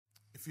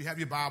If you have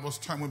your Bibles,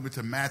 turn with me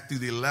to Matthew,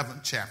 the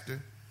 11th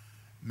chapter.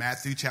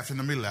 Matthew chapter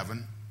number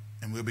 11.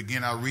 And we'll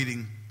begin our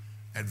reading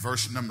at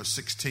verse number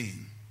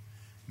 16.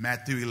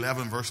 Matthew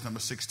 11, verse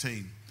number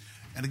 16.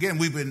 And again,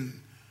 we've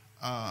been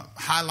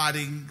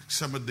highlighting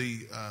some of the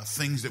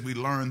things that we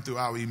learned through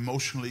our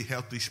emotionally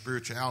healthy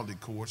spirituality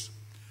course.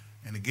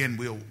 And again,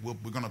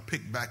 we're going to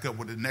pick back up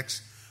with the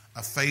next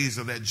phase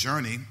of that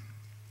journey,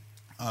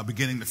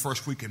 beginning the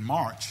first week in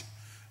March,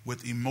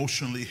 with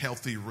emotionally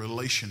healthy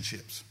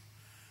relationships.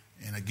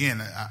 And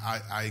again,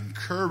 I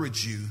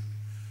encourage you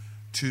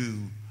to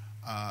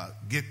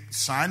get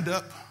signed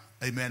up,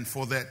 amen,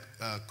 for that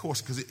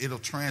course, because it'll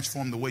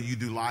transform the way you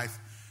do life,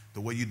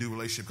 the way you do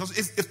relationships.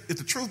 Because if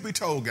the truth be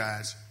told,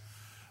 guys,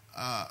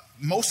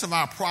 most of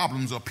our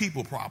problems are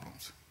people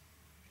problems.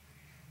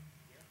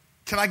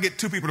 Can I get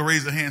two people to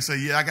raise their hand and say,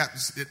 yeah, I got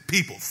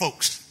people,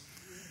 folks.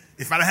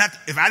 If I had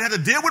to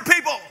deal with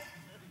people,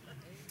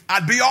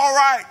 I'd be all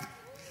right.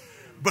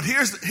 But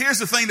here's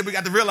the thing that we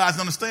got to realize and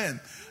understand.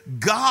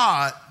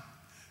 God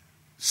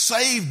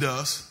saved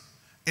us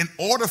in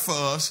order for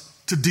us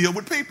to deal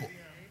with people.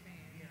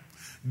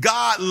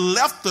 God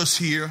left us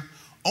here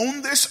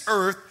on this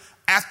earth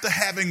after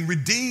having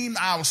redeemed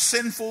our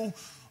sinful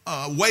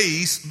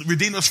ways,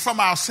 redeemed us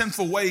from our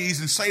sinful ways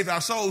and saved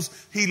our souls.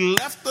 He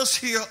left us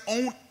here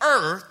on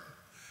earth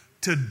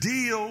to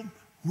deal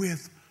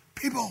with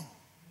people.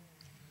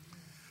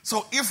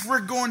 So if we're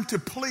going to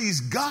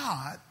please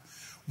God,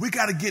 we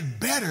got to get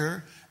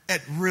better at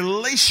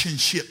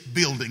relationship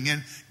building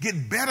and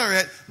get better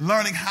at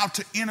learning how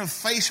to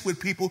interface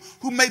with people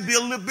who may be a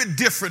little bit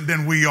different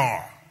than we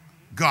are.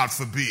 God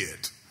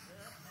forbid.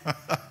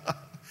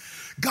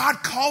 God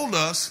called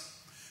us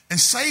and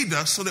saved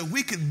us so that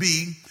we could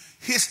be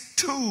his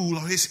tool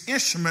or his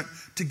instrument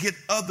to get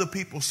other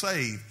people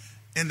saved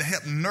and to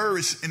help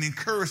nourish and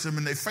encourage them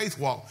in their faith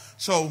walk.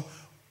 So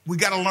we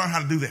got to learn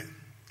how to do that.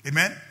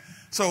 Amen.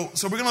 So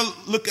we're going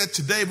to look at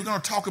today, we're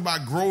going to talk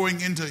about growing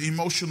into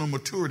emotional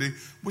maturity,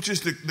 which is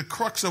the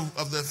crux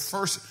of the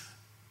first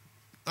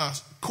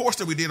course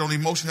that we did on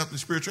emotional health and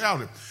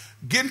spirituality.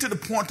 Getting to the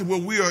point to where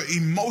we are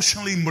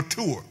emotionally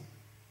mature.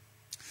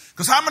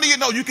 Because how many of you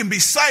know you can be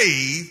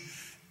saved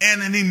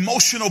and an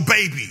emotional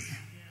baby?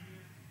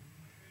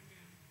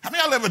 How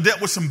many of y'all ever dealt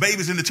with some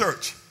babies in the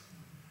church?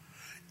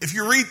 If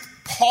you read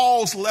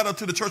Paul's letter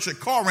to the church at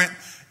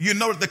Corinth, you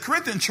know that the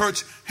Corinthian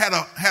church had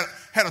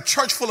a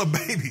church full of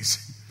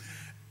babies.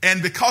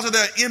 And because of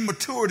their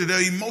immaturity,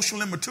 their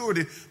emotional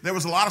immaturity, there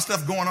was a lot of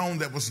stuff going on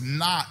that was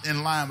not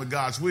in line with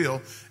God's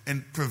will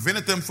and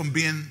prevented them from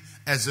being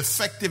as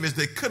effective as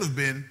they could have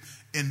been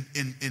in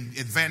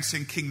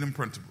advancing kingdom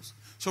principles.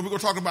 So we're going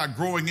to talk about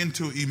growing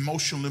into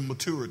emotional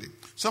immaturity.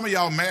 Some of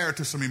y'all married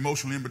to some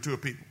emotionally immature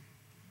people.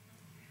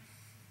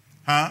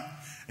 Huh?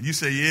 And you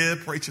say, yeah,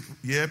 preacher,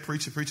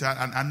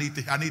 I need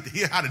to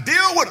hear how to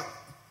deal with them.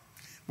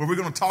 Well, we're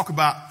going to talk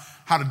about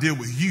how to deal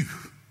with you.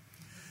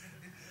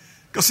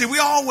 Because, see, we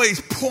always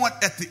point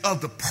at the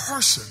other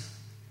person.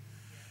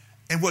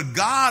 And what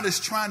God is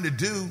trying to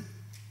do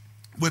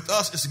with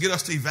us is to get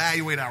us to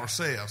evaluate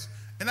ourselves.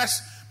 And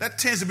that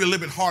tends to be a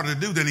little bit harder to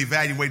do than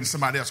evaluating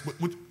somebody else.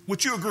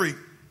 Would you agree?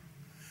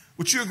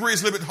 Would you agree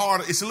it's a little bit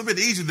harder? It's a little bit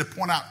easier to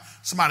point out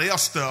somebody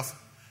else's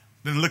stuff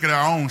than to look at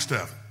our own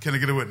stuff. Can I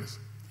get a witness?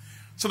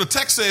 So the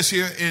text says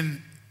here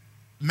in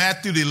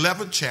Matthew, the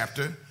 11th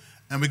chapter,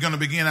 and we're going to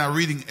begin our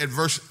reading at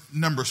verse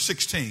number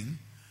 16.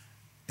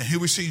 And here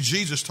we see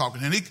Jesus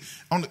talking. And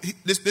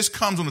this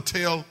comes on the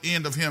tail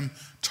end of him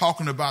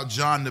talking about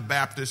John the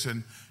Baptist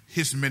and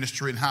his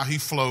ministry and how he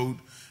flowed.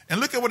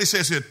 And look at what he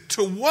says here.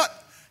 To what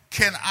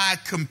can I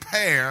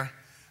compare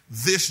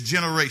this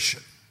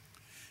generation?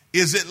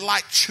 Is it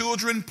like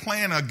children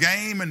playing a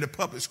game in the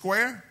public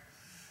square?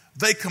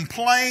 They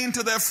complain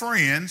to their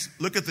friends.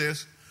 Look at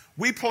this.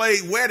 We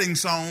played wedding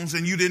songs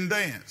and you didn't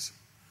dance.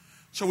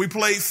 So we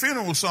played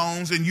funeral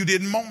songs and you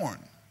didn't mourn.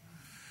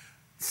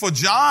 For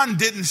John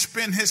didn't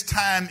spend his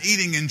time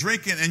eating and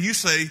drinking, and you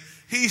say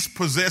he's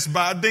possessed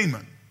by a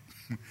demon.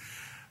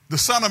 The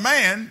Son of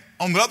Man,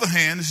 on the other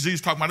hand, this is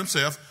Jesus talking about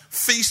himself,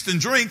 feasts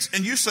and drinks,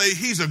 and you say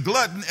he's a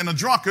glutton and a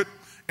drunkard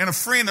and a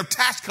friend of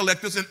tax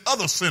collectors and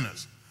other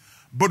sinners.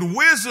 But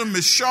wisdom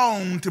is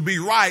shown to be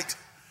right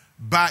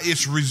by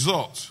its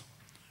results.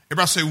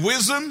 Everybody say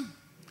wisdom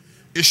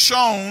is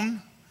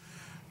shown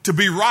to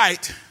be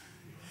right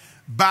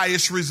by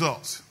its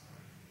results.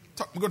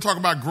 We're going to talk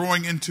about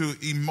growing into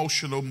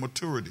emotional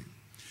maturity.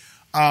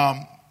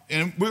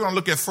 And we're going to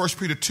look at 1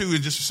 Peter 2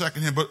 in just a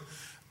second here. But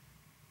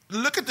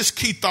look at this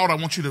key thought I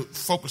want you to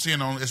focus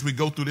in on as we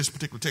go through this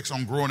particular text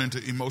on growing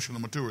into emotional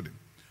maturity.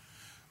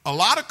 A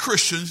lot of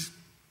Christians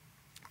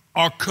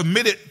are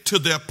committed to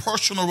their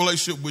personal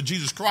relationship with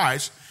Jesus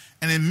Christ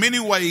and in many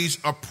ways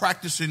are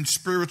practicing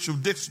spiritual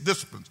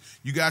disciplines.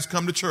 You guys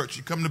come to church,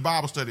 you come to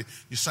Bible study,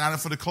 you sign up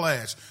for the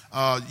class,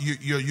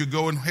 you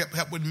go and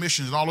help with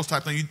missions and all those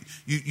type of things.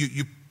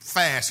 You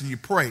fast and you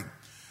pray.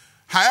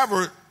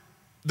 However,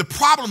 the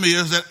problem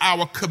is that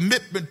our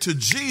commitment to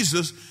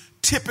Jesus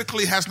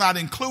typically has not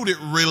included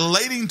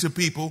relating to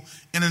people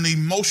in an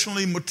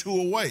emotionally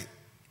mature way.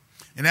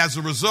 And as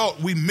a result,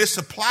 we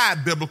misapply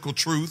biblical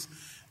truth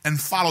and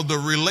follow the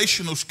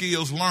relational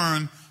skills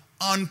learned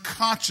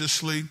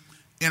unconsciously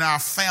in our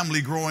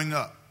family growing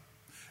up.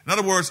 In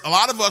other words, a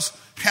lot of us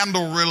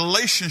handle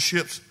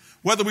relationships,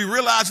 whether we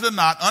realize it or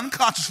not,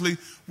 unconsciously,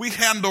 we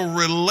handle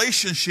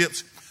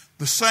relationships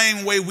the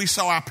same way we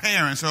saw our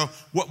parents or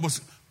what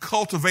was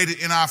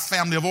cultivated in our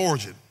family of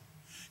origin.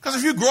 Because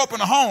if you grow up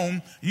in a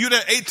home, you're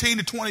there 18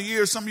 to 20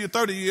 years, some of you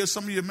 30 years,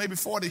 some of you maybe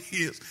 40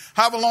 years,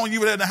 however long you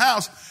were there in the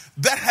house,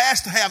 that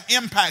has to have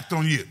impact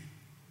on you.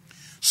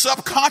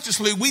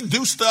 Subconsciously, we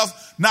do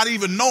stuff not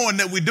even knowing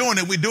that we're doing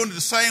it. We're doing it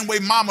the same way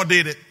mama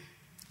did it.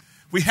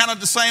 We handle it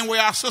the same way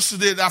our sisters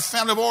did, our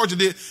family of origin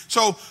did.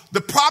 So the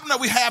problem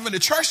that we have in the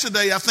church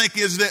today, I think,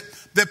 is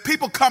that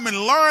people come and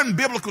learn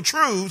biblical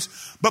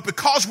truths, but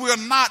because we're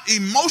not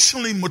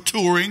emotionally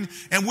maturing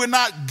and we're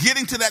not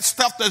getting to that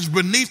stuff that's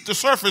beneath the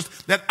surface,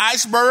 that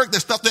iceberg,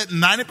 that stuff that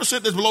 90%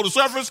 that's below the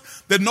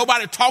surface, that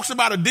nobody talks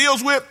about or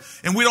deals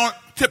with, and we don't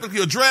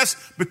typically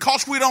address,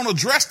 because we don't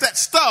address that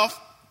stuff,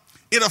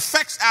 it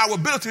affects our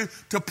ability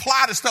to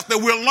apply the stuff that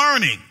we're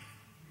learning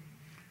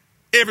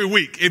every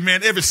week,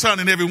 amen, every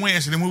Sunday and every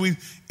Wednesday, and when we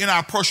in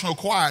our personal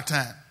quiet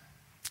time.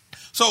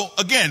 So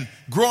again,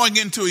 growing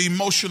into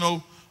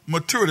emotional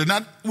maturity. Now,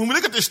 when we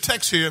look at this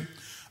text here,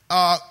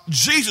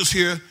 Jesus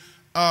here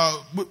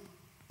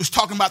was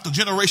talking about the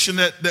generation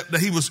that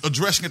he was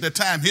addressing at that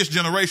time, his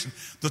generation,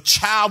 the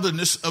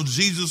childishness of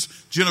Jesus'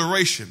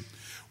 generation.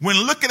 When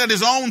looking at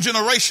his own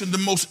generation, the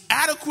most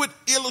adequate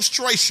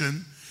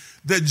illustration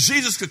that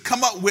Jesus could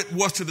come up with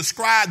was to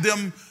describe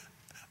them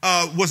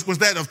was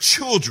that of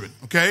children,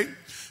 okay?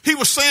 He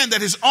was saying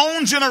that his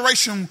own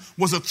generation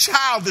was a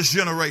childish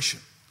generation.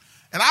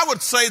 And I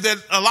would say that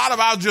a lot of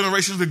our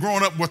generations that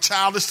growing up were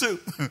childish too.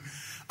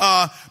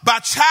 By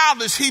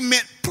childish, he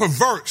meant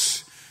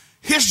perverse.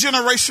 His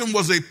generation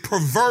was a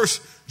perverse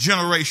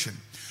generation.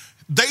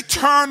 They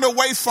turned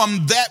away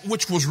from that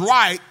which was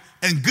right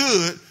and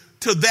good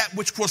to that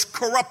which was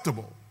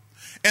corruptible.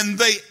 And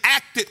they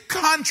acted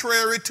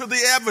contrary to the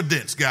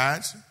evidence,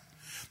 guys.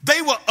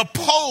 They were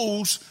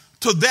opposed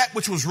to that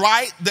which was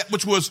right, that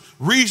which was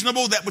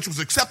reasonable, that which was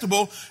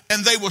acceptable,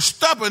 and they were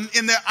stubborn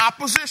in their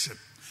opposition.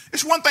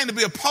 It's one thing to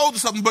be opposed to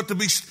something, but to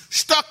be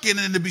stuck in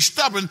it and to be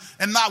stubborn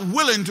and not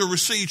willing to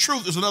receive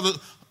truth is another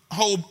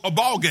whole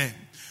ball game.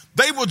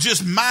 They were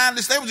just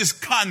mindless. They were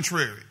just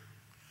contrary.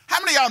 How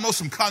many of y'all know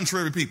some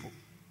contrary people?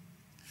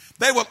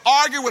 They would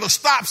argue with a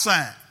stop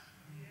sign.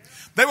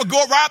 They would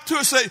go right up to it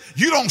and say,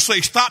 you don't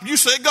say stop, you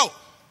say go.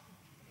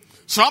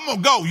 So I'm going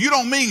to go. You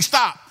don't mean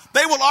stop.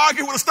 They would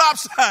argue with a stop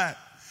sign.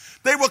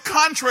 They were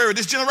contrary.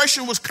 This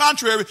generation was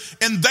contrary,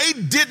 and they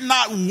did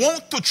not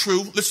want the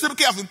truth. Let's be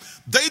careful.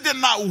 They did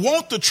not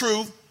want the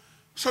truth,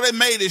 so they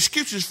made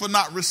excuses for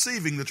not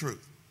receiving the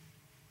truth.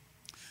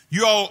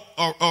 You all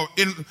are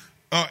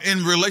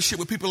in relationship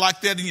with people like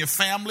that in your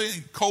family,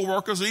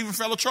 co-workers, or even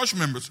fellow church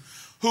members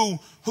who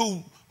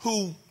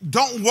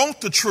don't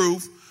want the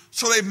truth,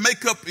 so they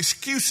make up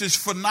excuses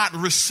for not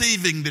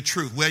receiving the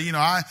truth. Well, you know,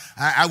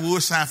 I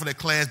would sign for that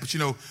class, but, you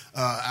know,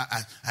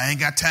 I ain't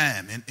got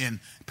time. And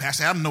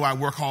Pastor Adam know I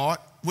work hard.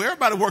 Well,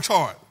 everybody works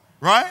hard,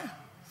 right?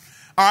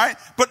 All right.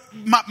 But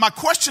my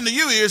question to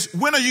you is,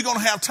 when are you going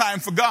to have time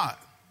for God?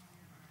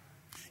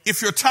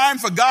 If your time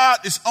for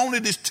God is only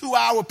this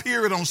 2-hour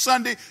period on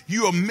Sunday,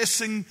 you are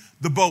missing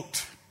the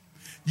boat.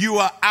 You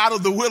are out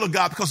of the will of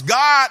God, because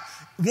God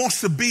wants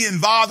to be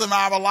involved in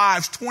our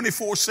lives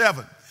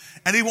 24/7.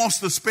 And he wants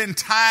to spend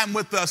time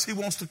with us. He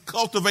wants to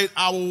cultivate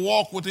our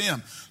walk with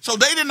him. So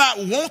they did not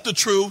want the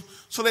truth,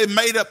 so they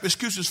made up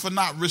excuses for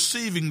not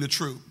receiving the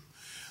truth.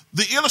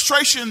 The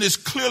illustration is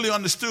clearly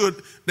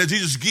understood that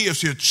Jesus gives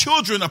here.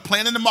 Children are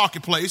playing in the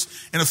marketplace,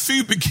 and a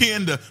few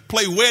begin to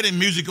play wedding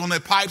music on their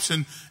pipes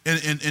and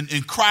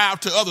cry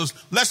out to others,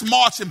 let's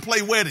march and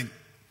play wedding.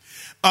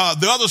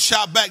 The others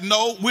shout back,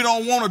 no, we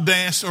don't want to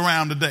dance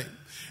around today.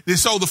 And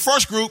so the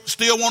first group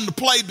still wanted to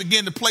play,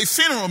 began to play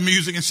funeral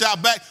music and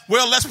shout back,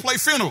 well, let's play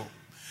funeral.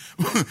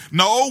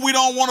 No, we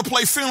don't want to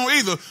play funeral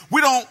either. We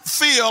don't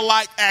feel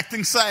like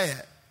acting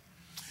sad.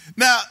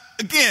 Now,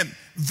 again,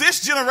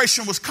 this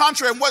generation was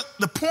contrary. And what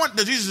the point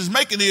that Jesus is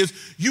making is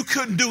you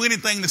couldn't do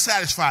anything to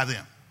satisfy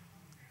them.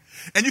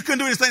 And you couldn't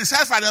do anything to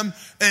satisfy them,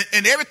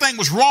 and everything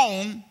was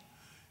wrong,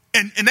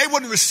 and they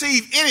wouldn't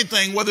receive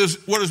anything, whether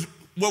it was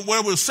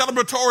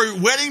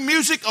celebratory wedding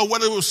music or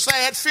whether it was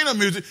sad funeral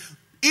music.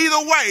 Either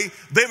way,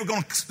 they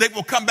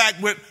will come back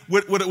with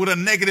a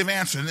negative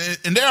answer.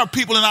 And there are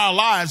people in our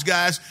lives,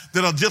 guys,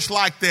 that are just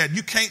like that.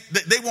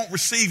 They won't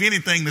receive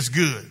anything that's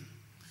good.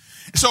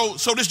 So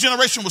this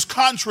generation was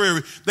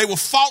contrary. They were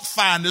fault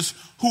finders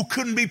who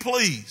couldn't be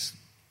pleased.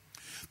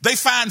 They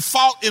find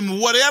fault in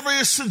whatever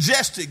is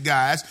suggested,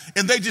 guys,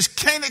 and they just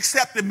can't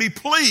accept and be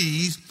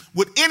pleased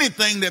with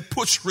anything that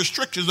puts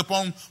restrictions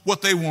upon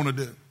what they want to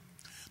do.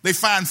 They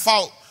find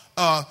fault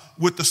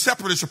with the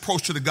separatist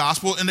approach to the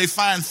gospel, and they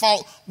find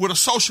fault with a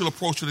social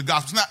approach to the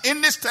gospel. Now,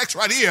 in this text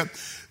right here,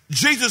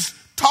 Jesus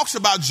talks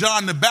about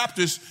John the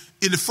Baptist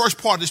in the first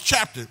part of this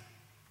chapter.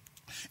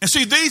 And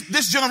see,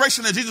 this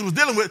generation that Jesus was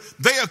dealing with,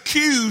 they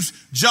accused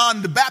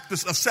John the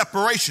Baptist of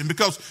separation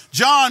because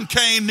John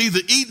came neither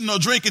eating nor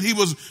drinking.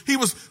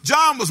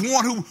 John was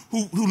one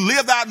who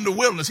lived out in the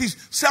wilderness. He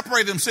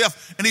separated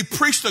himself and he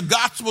preached the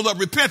gospel of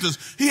repentance.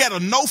 He had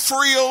a no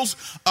frills,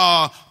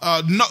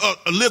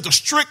 lived a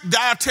strict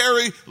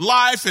dietary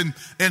life,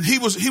 and he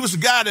was a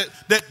guy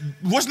that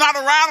was not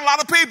around a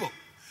lot of people.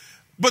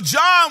 But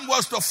John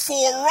was the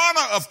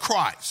forerunner of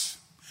Christ.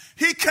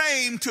 He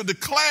came to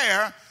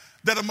declare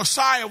that a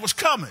Messiah was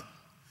coming.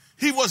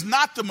 He was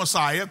not the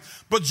Messiah,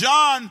 but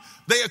John,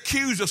 they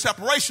accused of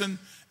separation,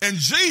 and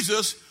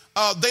Jesus,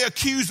 they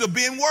accused of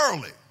being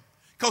worldly.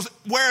 Because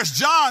whereas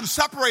John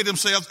separated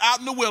himself out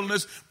in the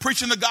wilderness,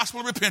 preaching the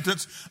gospel of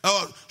repentance,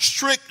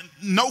 strict,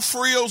 no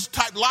frills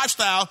type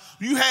lifestyle,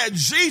 you had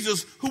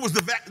Jesus, who was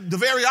the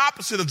very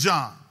opposite of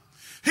John.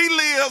 He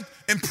lived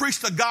and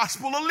preached the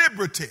gospel of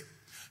liberty.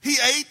 He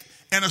ate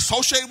and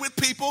associated with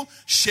people,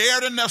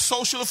 shared in their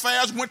social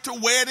affairs, went to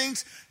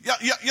weddings.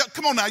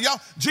 Come on now, y'all.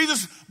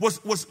 Jesus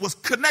was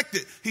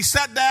connected. He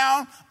sat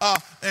down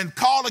and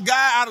called a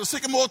guy out of the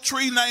sycamore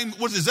tree named,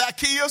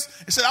 Zacchaeus,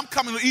 and said, I'm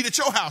coming to eat at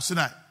your house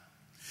tonight.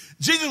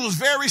 Jesus was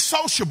very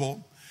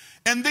sociable,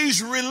 and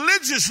these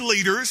religious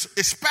leaders,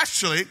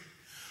 especially,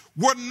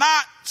 were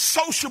not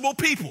sociable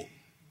people.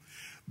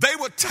 They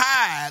would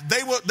tithe.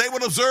 They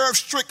would observe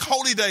strict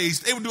holy days.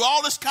 They would do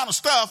all this kind of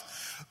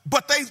stuff.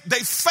 But they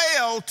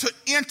failed to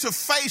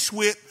interface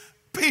with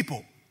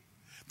people.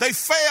 They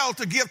failed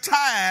to give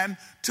time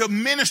to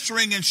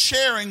ministering and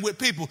sharing with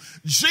people.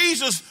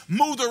 Jesus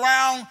moved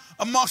around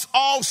amongst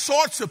all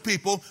sorts of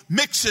people,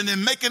 mixing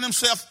and making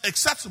himself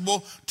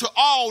accessible to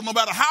all, no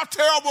matter how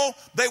terrible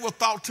they were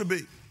thought to be.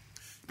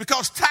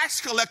 Because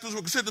tax collectors were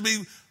considered to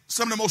be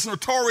some of the most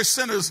notorious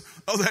sinners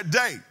of that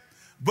day.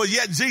 But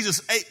yet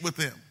Jesus ate with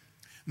them.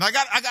 Now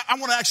I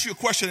want to ask you a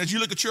question as you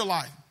look at your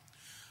life.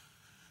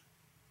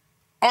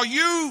 Are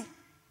you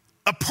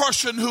a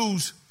person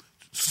who's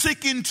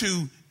seeking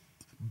to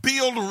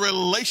build a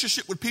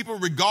relationship with people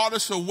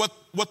regardless of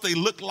what they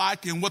look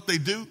like and what they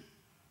do?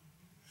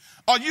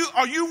 Are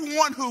you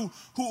one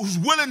who's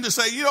willing to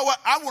say, you know what,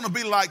 I want to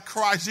be like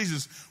Christ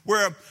Jesus,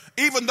 where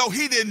even though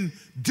he didn't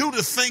do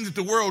the things that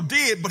the world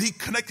did, but he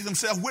connected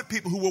himself with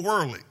people who were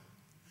worldly?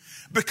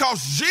 Because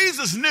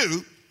Jesus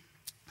knew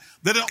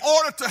that in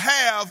order to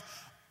have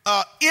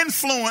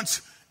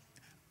influence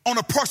on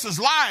a person's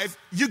life,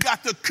 you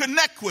got to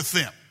connect with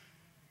them.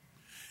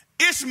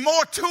 It's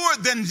more to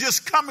it than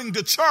just coming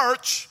to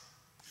church.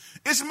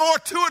 It's more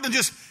to it than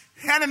just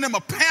handing them a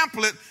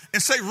pamphlet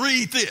and say,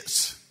 read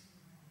this.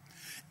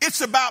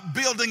 It's about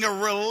building a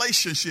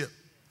relationship.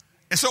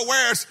 And so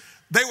whereas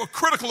they were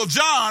critical of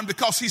John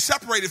because he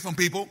separated from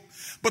people,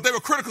 but they were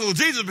critical of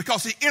Jesus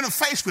because he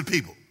interfaced with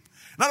people.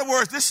 In other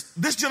words,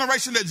 this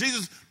generation that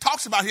Jesus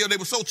talks about here, they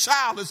were so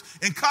childish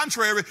and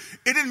contrary, it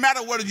didn't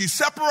matter whether you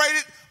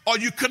separated or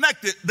you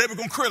connected, they were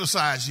going to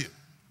criticize you.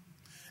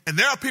 And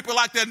there are people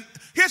like that.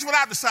 Here's what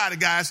I've decided,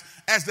 guys.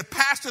 As the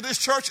pastor of this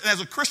church and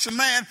as a Christian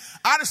man,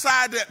 I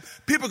decided that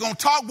people are going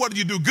to talk whether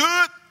you do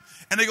good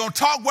and they're going to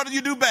talk whether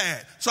you do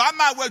bad. So I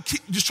might well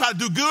just try to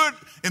do good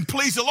and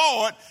please the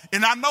Lord,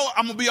 and I know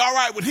I'm going to be all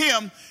right with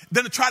him,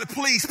 than to try to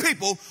please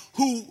people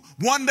who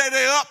one day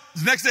they're up,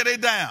 the next day they're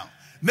down.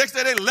 Next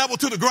day they level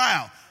to the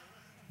ground.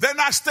 They're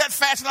not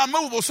steadfast and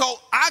unmovable. So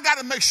I got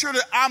to make sure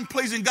that I'm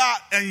pleasing God,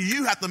 and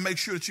you have to make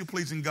sure that you're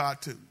pleasing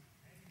God too.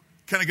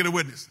 Can I get a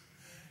witness?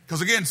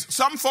 Because again,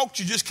 some folks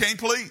you just can't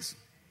please.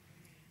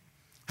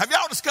 Have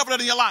y'all discovered that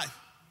in your life?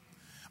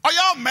 Are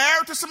y'all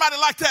married to somebody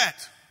like that?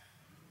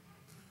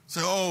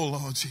 Say, oh,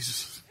 Lord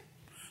Jesus.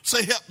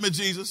 Say, help me,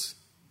 Jesus.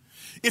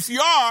 If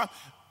you are,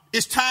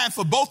 it's time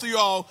for both of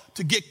y'all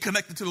to get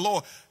connected to the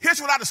Lord.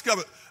 Here's what I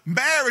discovered.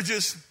 Marriage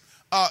is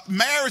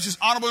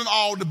honorable in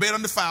all, the bed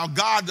undefiled.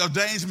 God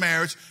ordains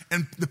marriage.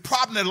 And the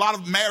problem that a lot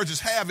of marriages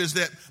have is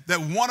that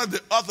one of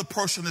the other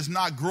person is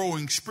not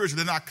growing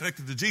spiritually. They're not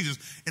connected to Jesus.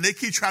 And they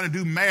keep trying to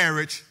do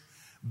marriage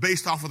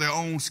based off of their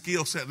own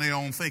skill set and their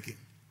own thinking.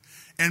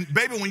 And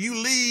baby, when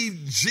you leave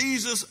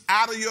Jesus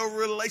out of your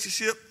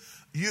relationship,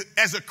 you,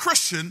 as a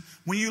Christian,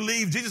 when you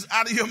leave Jesus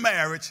out of your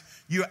marriage,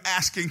 you're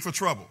asking for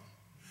trouble.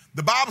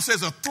 The Bible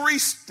says a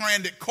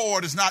three-stranded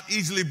cord is not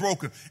easily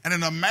broken. And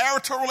in a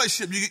marital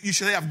relationship, you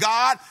should have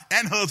God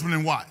and husband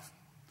and wife.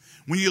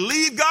 When you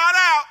leave God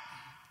out,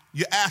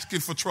 you're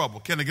asking for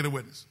trouble. Can I get a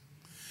witness?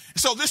 And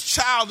so this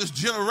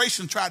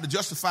generation tried to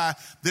justify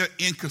their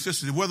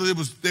inconsistency, whether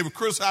they were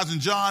criticizing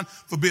John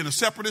for being a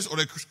separatist or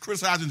they were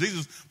criticizing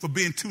Jesus for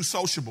being too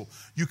sociable.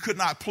 You could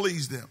not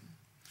please them.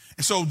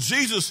 And so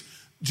Jesus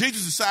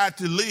decided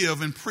to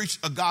live and preach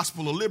a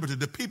gospel of liberty.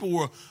 The people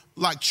were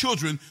like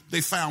children.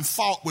 They found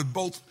fault with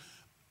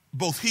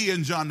both he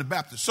and John the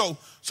Baptist. So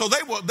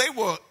they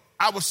were,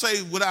 I would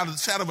say without a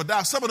shadow of a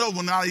doubt, some of those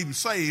were not even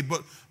saved,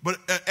 but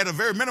at a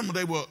very minimum,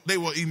 they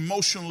were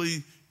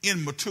emotionally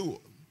immature.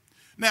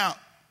 Now,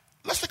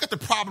 let's look at the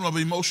problem of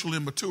emotional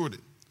immaturity.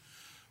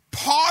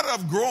 Part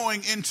of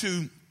growing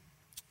into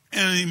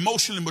an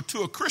emotionally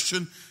mature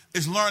Christian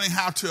is learning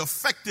how to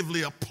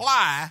effectively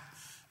apply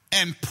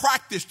and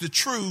practice the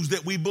truths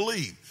that we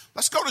believe.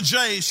 Let's go to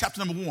James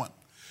chapter number 1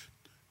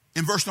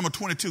 in verse number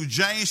 22.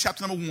 James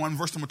chapter number 1,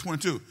 verse number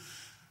 22.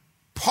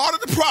 Part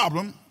of the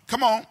problem,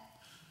 come on,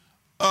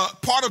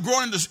 part of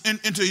growing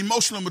into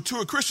emotionally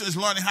mature Christian is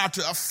learning how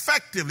to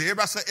effectively,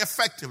 everybody say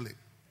effectively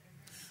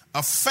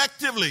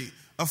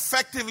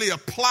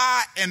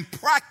apply and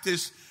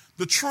practice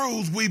the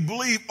truths we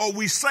believe or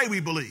we say we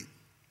believe.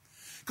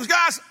 Because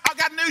guys, I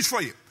got news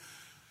for you.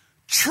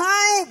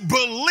 True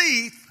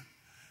belief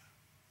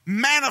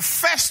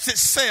manifests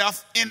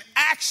itself in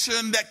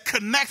action that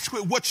connects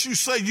with what you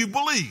say you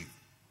believe.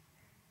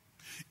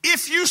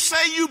 If you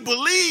say you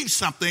believe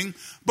something,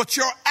 but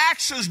your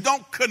actions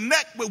don't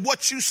connect with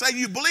what you say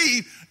you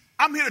believe,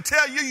 I'm here to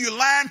tell you, you're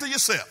lying to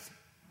yourself.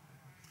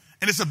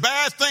 And it's a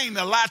bad thing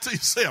to lie to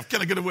yourself.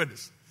 Can I get a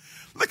witness?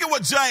 Look at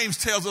what James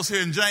tells us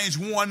here in James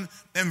 1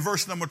 and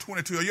verse number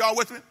 22. Are y'all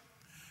with me?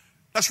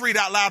 Let's read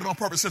out loud on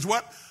purpose. It says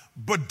what?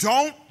 But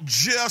don't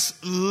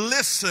just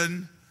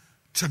listen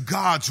to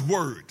God's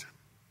word.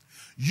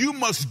 You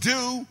must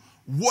do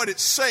what it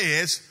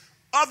says.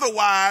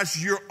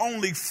 Otherwise, you're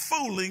only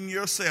fooling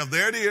yourself.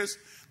 There it is.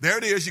 There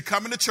it is. You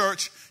come into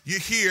church, you're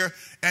here,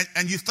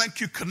 and you think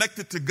you're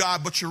connected to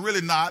God, but you're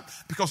really not,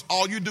 because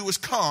all you do is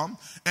come,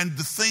 and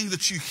the thing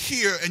that you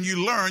hear and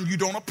you learn, you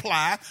don't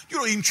apply. You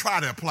don't even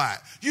try to apply it.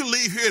 You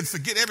leave here and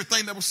forget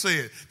everything that was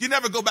said. You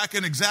never go back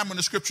and examine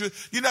the scripture.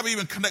 You never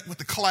even connect with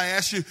the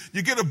class.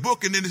 You get a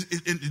book, and then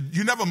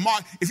you never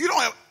mark. If you don't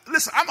have,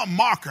 listen, I'm a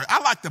marker.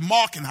 I like to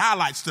mark and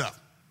highlight stuff.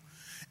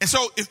 And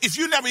so if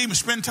you never even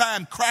spend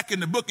time cracking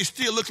the book, it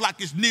still looks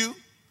like it's new,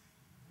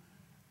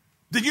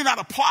 then you're not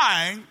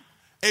applying,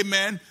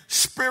 amen,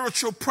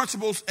 spiritual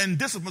principles and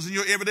disciplines in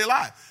your everyday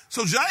life.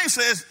 So James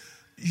says,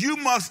 you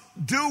must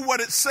do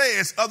what it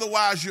says,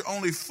 otherwise you're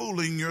only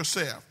fooling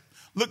yourself.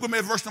 Look with me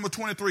at verse number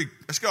 23.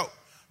 Let's go.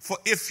 For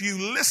if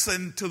you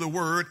listen to the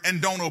word and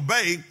don't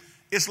obey,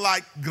 it's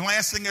like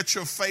glancing at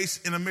your face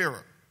in a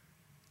mirror.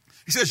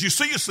 He says, you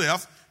see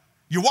yourself,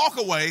 you walk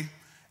away,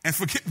 and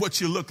forget what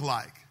you look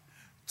like.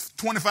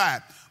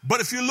 25. But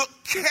if you look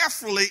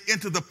carefully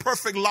into the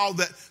perfect law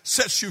that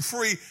sets you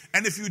free,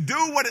 and if you do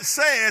what it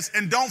says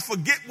and don't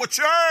forget what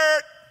you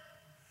heard,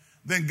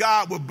 then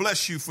God will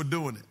bless you for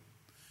doing it.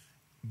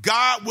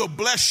 God will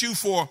bless you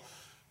for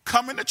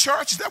coming to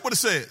church. Is that what it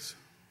says?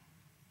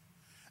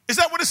 Is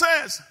that what it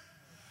says?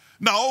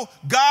 No,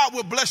 God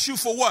will bless you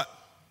for what?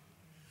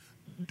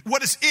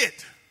 What is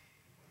it?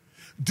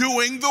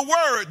 Doing the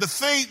word, the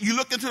thing, you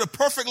look into the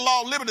perfect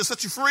law of liberty to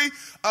set you free.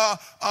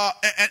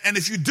 And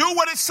if you do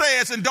what it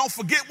says and don't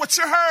forget what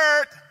you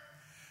heard,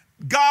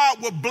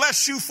 God will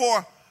bless you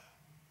for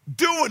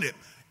doing it.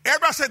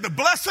 Everybody say the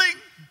blessing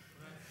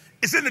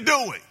is in the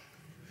doing.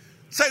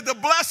 Say the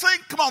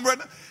blessing, come on,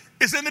 brother,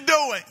 is in the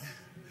doing.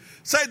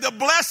 Say the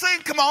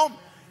blessing, come on,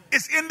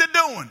 it's in the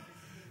doing.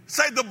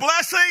 Say the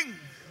blessing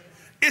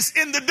is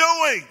in the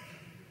doing.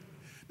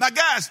 Now,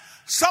 guys,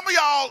 some of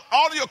y'all,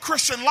 all of your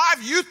Christian life,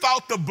 you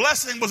thought the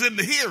blessing was in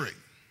the hearing.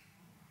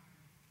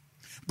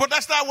 But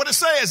that's not what it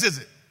says, is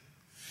it?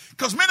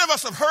 Because many of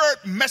us have heard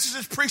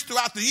messages preached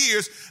throughout the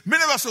years.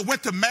 Many of us have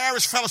went to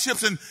marriage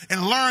fellowships and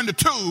learned the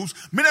tools.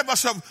 Many of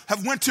us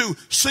have went to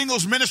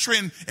singles ministry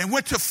and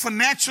went to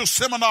financial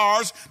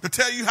seminars to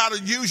tell you how to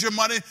use your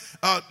money.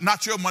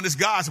 Not your money, it's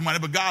God's money,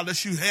 but God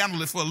lets you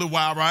handle it for a little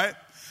while, right?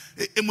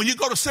 And when you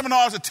go to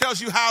seminars, it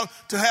tells you how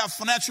to have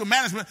financial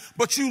management,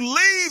 but you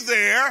leave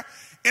there,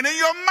 and in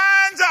your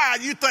mind's eye,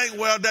 you think,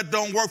 well, that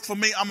don't work for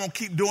me. I'm going to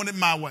keep doing it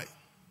my way.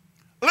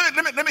 Let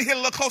me hit a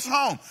little closer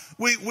home.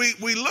 We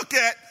look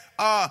at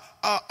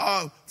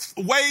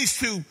ways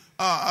to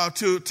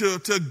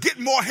get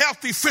more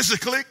healthy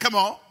physically. Come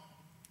on. All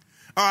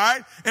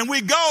right. And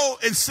we go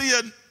and see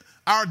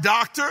our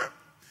doctor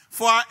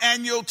for our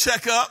annual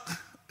checkup.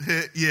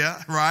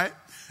 Yeah, right.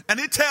 And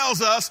he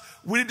tells us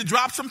we need to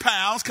drop some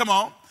pounds. Come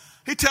on.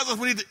 He tells us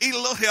we need to eat a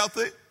little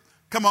healthy.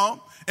 Come on.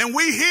 And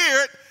we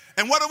hear it.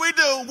 And what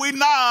do? We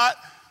nod.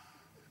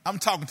 I'm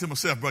talking to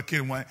myself, Brother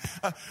Ken Wayne.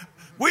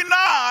 We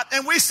nod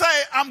and we say,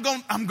 I'm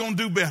going to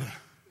do better.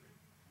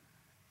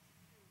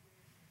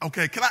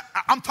 Okay.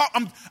 I'm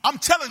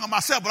telling on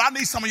myself, but I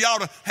need some of y'all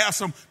to have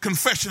some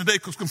confession today,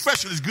 because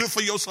confession is good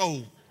for your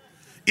soul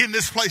in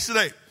this place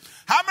today.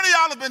 How many of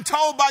y'all have been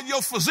told by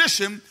your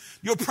physician,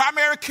 your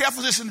primary care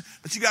physician,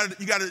 that you got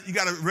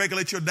to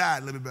regulate your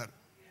diet a little bit better?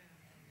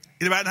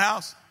 Anybody in the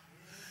house?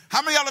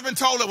 How many of y'all have been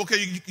told that, okay,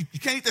 you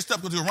can't eat this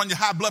stuff because it'll run your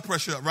high blood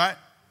pressure up, right?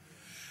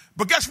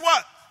 But guess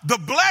what? The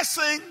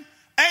blessing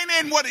ain't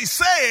in what he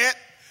said.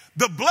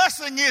 The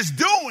blessing is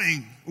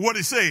doing what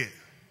he said.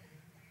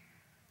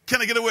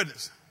 Can I get a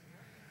witness?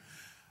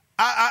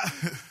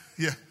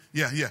 Yeah.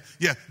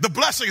 The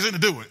blessing is in the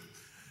doing.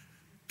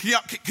 Can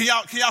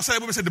y'all say it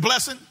with me? Say the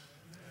blessing?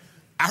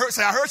 I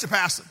heard you,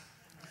 Pastor.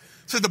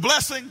 So the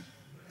blessing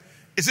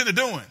is in the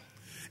doing.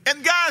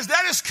 And guys,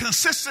 that is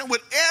consistent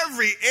with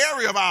every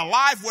area of our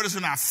life, whether it's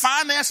in our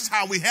finances,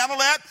 how we handle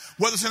that,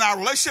 whether it's in our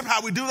relationship,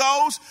 how we do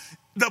those.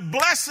 The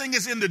blessing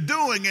is in the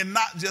doing and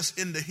not just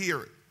in the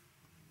hearing.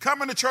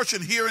 Coming to church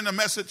and hearing the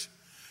message,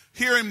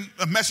 hearing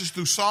a message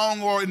through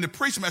song or in the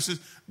preach message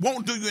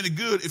won't do you any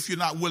good if you're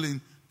not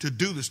willing to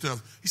do the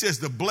stuff. He says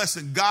the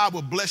blessing, God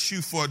will bless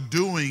you for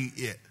doing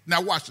it.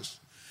 Now watch this.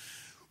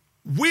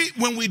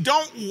 When we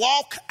don't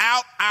walk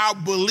out our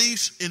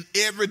beliefs in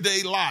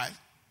everyday life,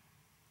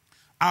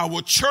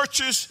 our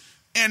churches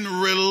and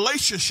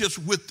relationships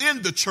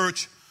within the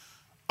church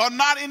are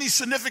not any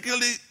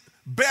significantly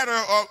better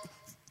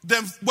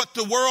than what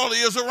the world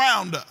is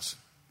around us.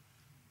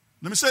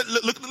 Let me say,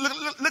 look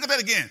at that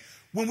again.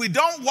 When we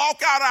don't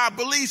walk out our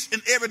beliefs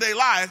in everyday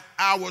life,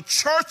 our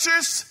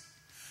churches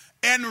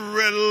and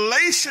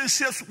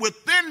relationships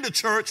within the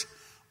church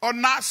are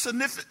not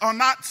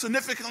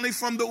significantly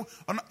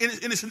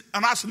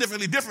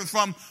different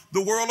from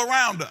the world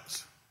around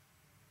us.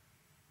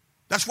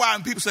 That's why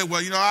when people say,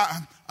 well,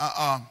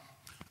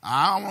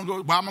 I don't want to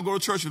go. Why am I going to go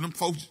to church? And them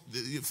folks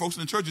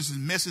in the churches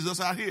messes us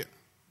out here.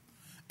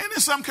 And in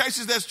some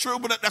cases that's true,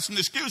 but that's an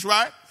excuse,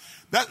 right?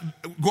 That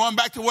going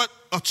back to what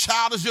a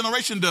childish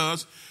generation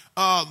does,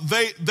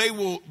 they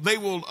will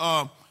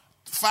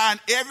find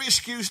every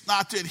excuse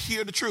not to adhere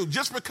to the truth.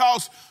 Just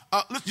because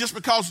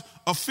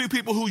a few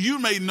people who you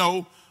may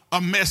know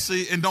are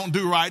messy and don't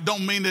do right,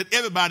 don't mean that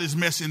everybody's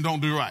messy and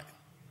don't do right.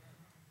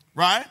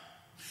 Right?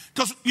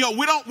 Because we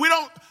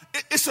don't.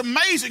 It's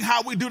amazing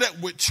how we do that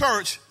with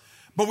church,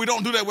 but we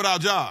don't do that with our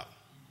job.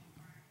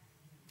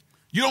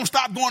 You don't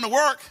stop going to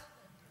work.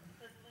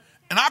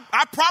 And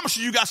I promise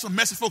you got some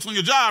messy folks on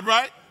your job,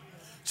 right?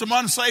 Some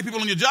unsaved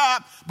people on your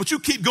job, but you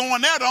keep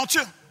going there, don't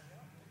you?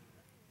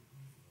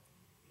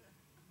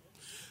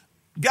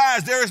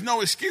 Guys, there is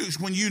no excuse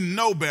when you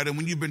know better,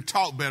 when you've been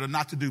taught better,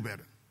 not to do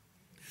better.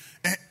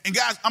 And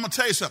guys, I'm gonna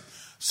tell you something.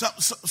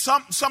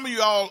 Some of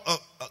y'all,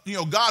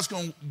 God's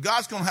gonna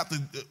have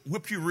to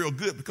whip you real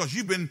good because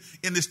you've been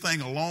in this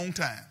thing a long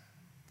time,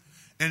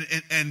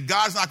 and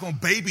God's not gonna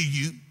baby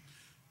you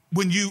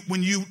when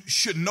you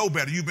should know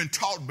better. You've been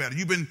taught better.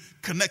 You've been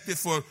connected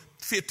for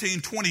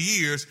 15, 20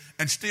 years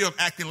and still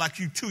acting like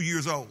you're 2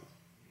 years old.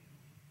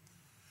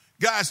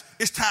 Guys,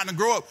 it's time to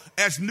grow up.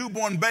 As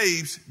newborn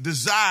babes,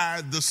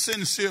 desire the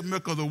sincere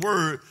milk of the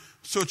word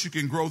so that you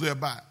can grow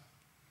thereby.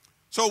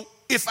 So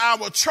if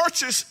our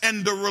churches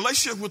and the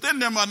relationship within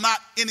them are not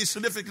any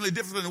significantly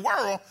different in the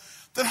world,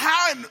 then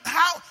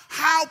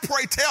how,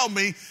 pray tell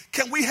me,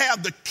 can we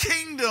have the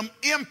kingdom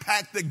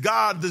impact that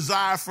God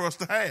desires for us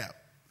to have?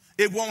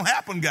 It won't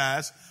happen,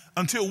 guys,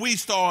 until we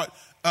start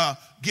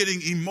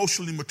getting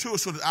emotionally mature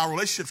so that our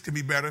relationships can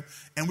be better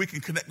and we can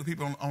connect with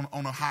people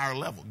on a higher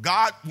level.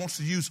 God wants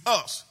to use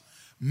us.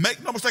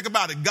 Make no mistake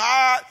about it.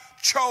 God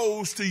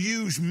chose to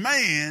use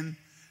man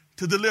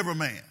to deliver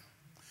man.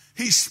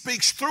 He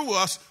speaks through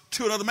us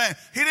to another man.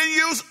 He didn't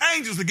use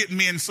angels to get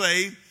men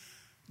saved.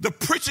 The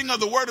preaching of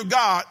the word of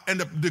God and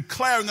the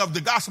declaring of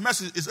the gospel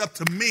message is up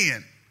to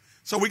men.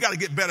 So we got to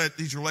get better at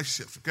these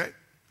relationships, okay?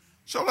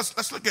 So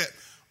let's look at,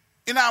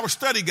 in our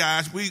study,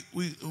 guys,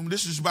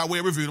 this is by way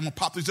of review. I'm going to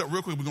pop these up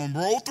real quick. We're going to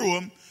roll through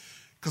them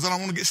because I don't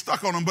want to get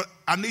stuck on them, but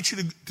I need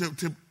you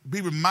to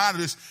be reminded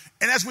of this.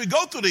 And as we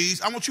go through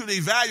these, I want you to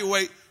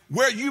evaluate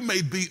where you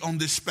may be on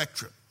this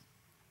spectrum.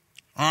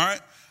 All right?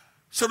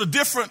 So the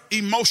different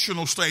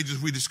emotional stages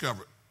we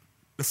discovered.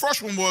 The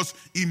first one was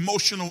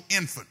emotional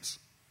infants.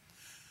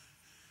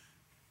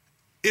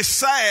 It's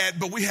sad,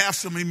 but we have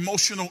some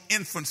emotional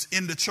infants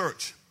in the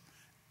church.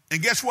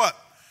 And guess what?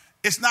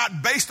 It's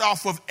not based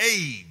off of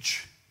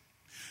age.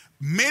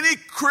 Many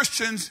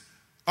Christians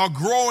are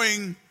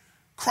growing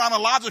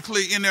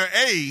chronologically in their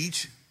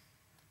age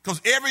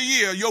because every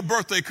year your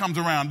birthday comes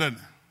around, doesn't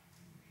it?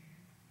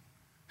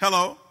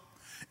 Hello?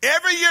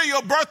 Every year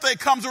your birthday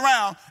comes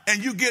around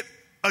and you get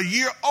a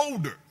year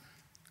older.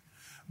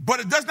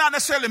 But it does not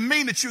necessarily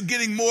mean that you're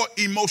getting more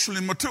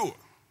emotionally mature.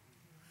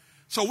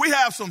 So we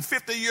have some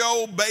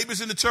 50-year-old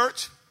babies in the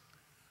church,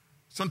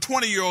 some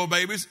 20-year-old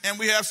babies, and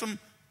we have some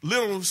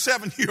little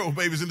 7-year-old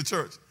babies in the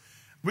church.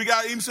 We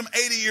got even some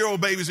 80-year-old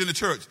babies in the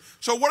church.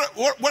 So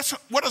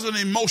what does an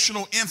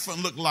emotional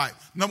infant look like?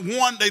 Number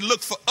one, they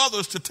look for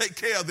others to take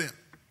care of them.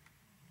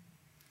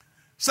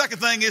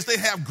 Second thing is they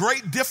have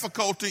great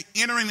difficulty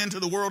entering into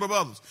the world of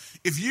others.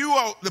 If you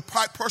are the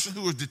person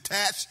who is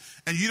detached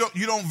and you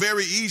don't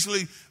very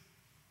easily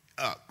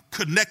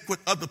connect with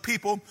other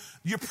people,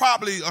 you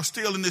probably are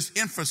still in this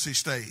infancy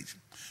stage.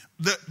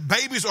 The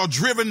babies are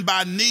driven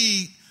by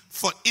need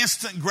for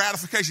instant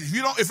gratification.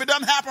 If it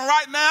doesn't happen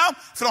right now,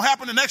 if it don't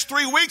happen in the next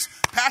 3 weeks,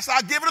 Pastor,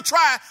 I'll give it a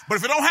try. But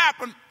if it don't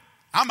happen,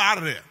 I'm out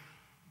of there.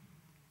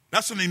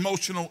 That's an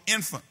emotional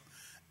infant.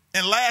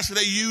 And lastly,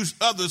 they use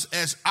others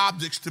as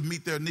objects to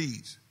meet their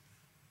needs.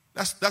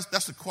 That's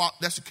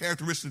the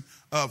characteristic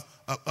of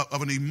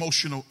an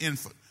emotional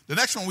infant. The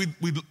next one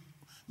we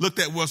looked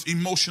at was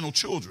emotional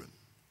children.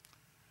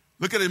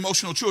 Look at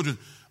emotional children.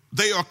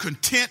 They are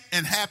content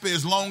and happy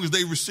as long as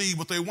they receive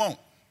what they want.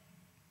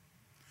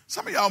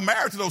 Some of y'all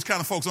married to those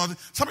kind of folks, aren't they?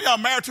 Some of y'all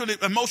married to an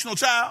emotional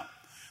child.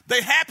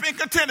 They happy and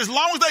content as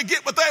long as they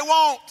get what they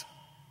want.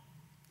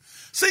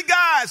 See,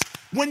 guys,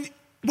 when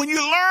when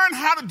you learn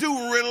how to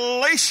do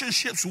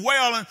relationships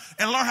well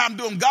and learn how to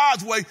do them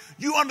God's way,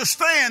 you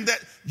understand that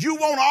you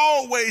won't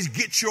always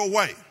get your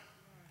way.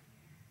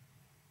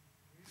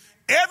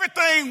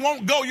 Everything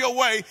won't go your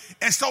way.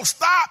 And so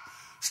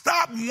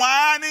stop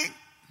whining,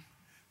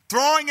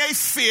 throwing a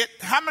fit.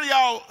 How many of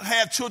y'all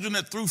had children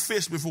that threw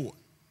fits before?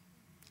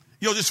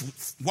 Just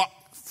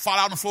fall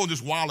out on the floor,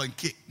 just wail and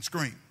kick and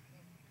scream.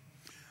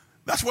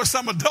 That's what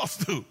some adults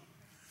do.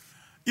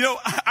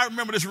 I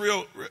remember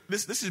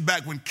this is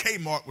back when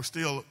Kmart was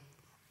still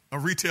a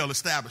retail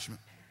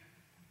establishment.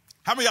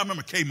 How many of y'all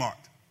remember Kmart?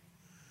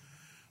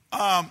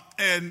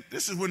 And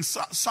this is when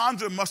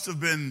Sandra must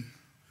have been,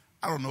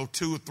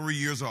 2 or 3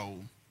 years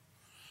old.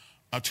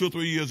 2 or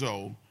 3 years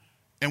old.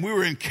 And we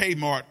were in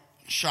Kmart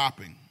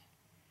shopping.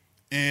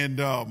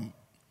 And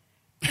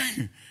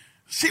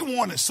she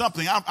wanted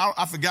something.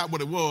 I forgot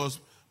what it was.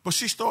 But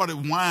she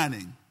started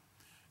whining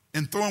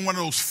and throwing one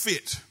of those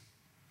fits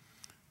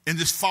and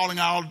just falling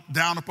out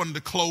down up under the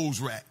clothes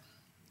rack.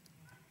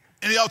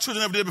 Any of y'all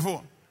children ever did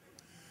before?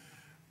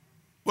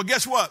 Well,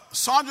 guess what?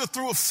 Sandra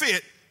threw a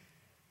fit,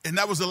 and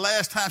that was the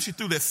last time she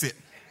threw that fit.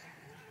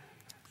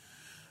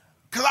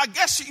 Because I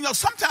guess,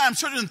 sometimes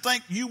children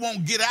think you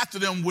won't get after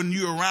them when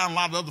you're around a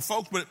lot of other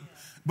folks,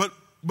 but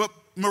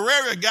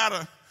Maria got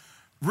her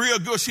real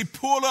good. She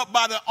pulled up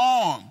by the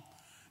arm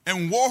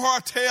and wore her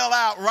tail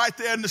out right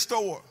there in the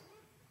store.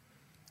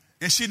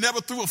 And she never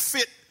threw a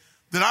fit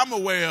that I'm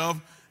aware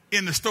of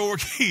in the store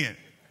again.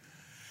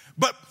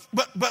 But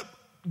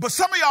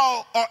some of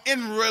y'all are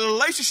in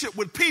relationship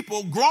with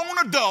people, grown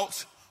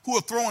adults, who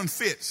are throwing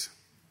fits.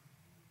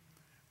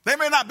 They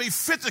may not be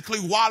physically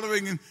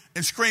wallowing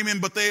and screaming,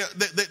 but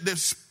they're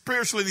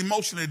spiritually and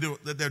emotionally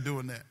they're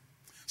doing that.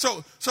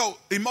 So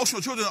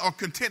emotional children are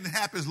content and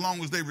happy as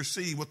long as they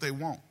receive what they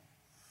want.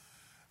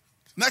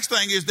 Next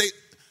thing is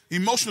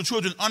emotional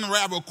children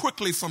unravel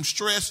quickly from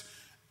stress,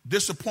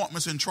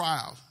 disappointments, and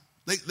trials.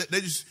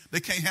 They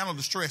can't handle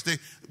the stress.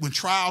 When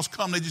trials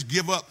come, they just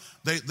give up.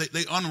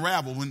 They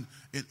unravel when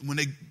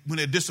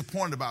they're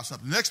disappointed about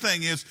something. The next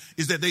thing is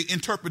that they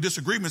interpret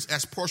disagreements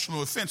as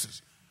personal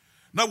offenses.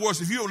 In other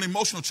words, if you're an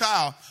emotional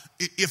child,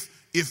 if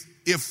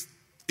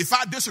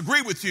I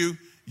disagree with you,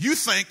 you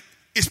think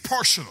it's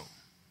personal.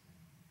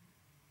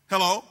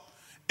 Hello?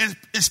 And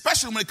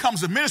especially when it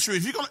comes to ministry,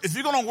 if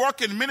you're going to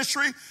work in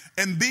ministry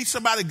and be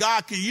somebody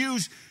God can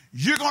use,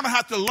 you're going to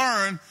have to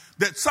learn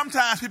that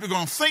sometimes people are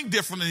going to think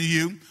different than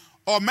you,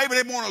 or maybe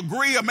they want to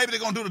agree, or maybe they're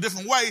going to do it a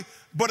different way,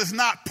 but it's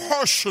not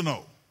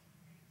personal.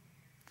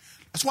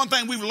 That's one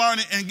thing we've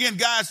learned. And again,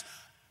 guys,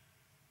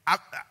 I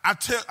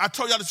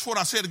told y'all this before, and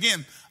I say it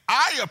again.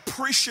 I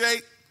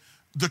appreciate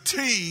the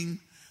team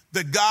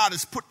that God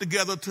has put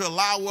together to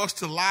allow us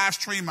to live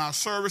stream our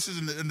services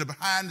and the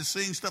behind the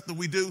scenes stuff that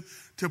we do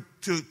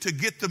to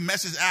get the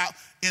message out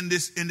in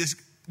this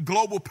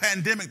global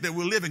pandemic that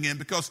we're living in,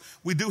 because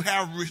we do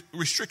have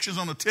restrictions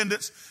on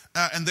attendance,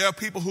 and there are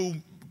people who,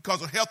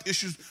 because of health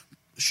issues,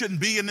 shouldn't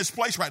be in this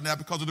place right now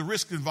because of the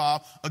risk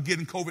involved of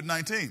getting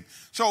COVID-19.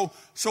 So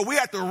we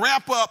have to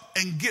ramp up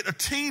and get a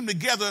team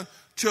together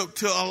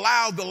to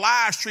allow the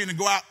live stream to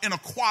go out in a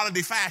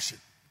quality fashion.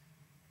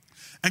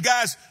 And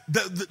guys,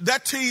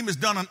 that team has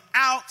done an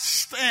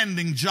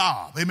outstanding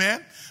job.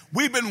 Amen.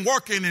 We've been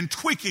working and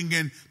tweaking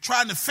and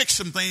trying to fix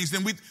some things,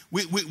 and we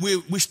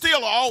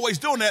still are always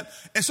doing that.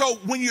 And so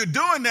when you're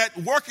doing that,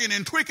 working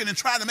and tweaking and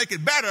trying to make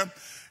it better,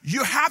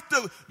 you have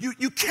to,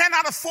 you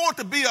cannot afford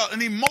to be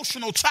an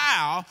emotional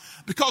child,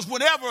 because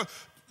whenever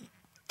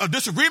a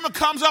disagreement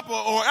comes up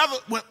or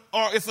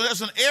if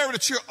there's an area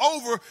that you're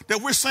over that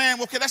we're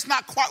saying, okay, that's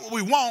not quite what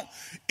we want,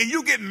 and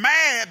you get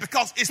mad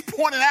because it's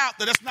pointed out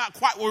that that's not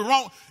quite what we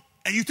want,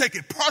 and you take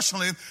it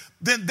personally,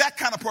 then that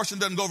kind of person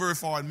doesn't go very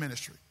far in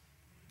ministry.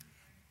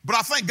 But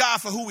I thank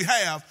God for who we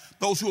have,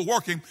 those who are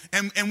working,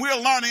 and we're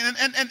learning.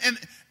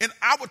 And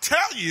I would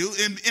tell you,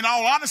 in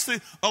all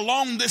honesty,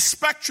 along this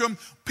spectrum,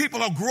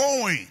 people are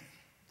growing.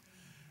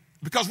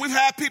 Because we've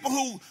had people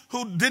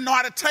who didn't know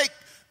how to take,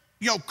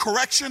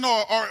 correction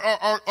or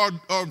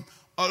an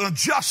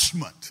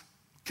adjustment.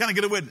 Can I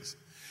get a witness?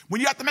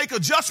 When you have to make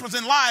adjustments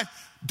in life,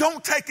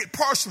 don't take it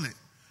personally.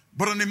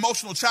 But an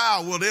emotional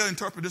child, they'll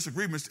interpret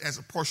disagreements as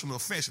a personal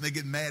offense, and they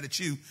get mad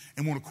at you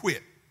and want to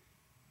quit.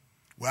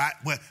 Y'all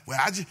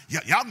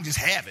can just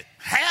have it.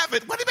 Have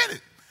it? Wait a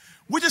minute.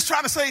 We're just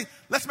trying to say,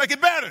 let's make it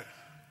better.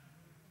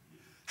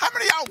 How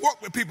many of y'all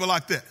work with people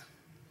like that?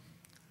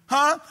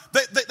 Huh?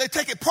 They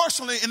take it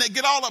personally and they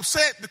get all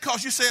upset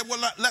because you said,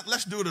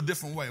 let's do it a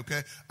different way,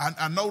 okay?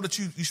 I know that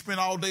you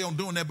spend all day on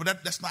doing that,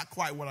 but that's not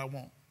quite what I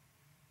want.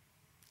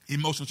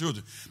 Emotional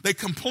children. They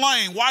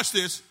complain. Watch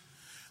this.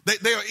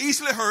 They are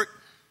easily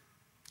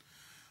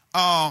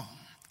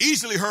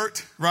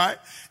hurt, right?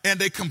 And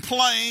they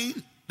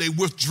complain. They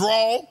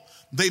withdraw,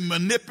 they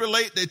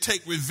manipulate, they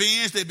take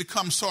revenge, they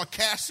become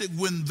sarcastic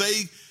when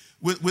they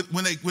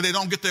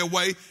don't get their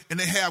way, and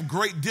they have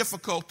great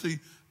difficulty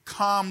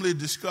calmly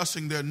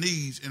discussing their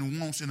needs and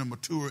wants in a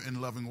mature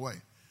and loving way.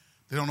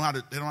 They don't know how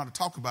to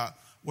talk about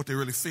what they're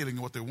really feeling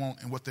and what they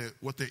want and what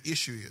their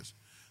issue is.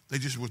 They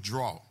just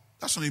withdraw.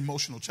 That's an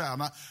emotional child.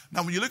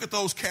 Now, when you look at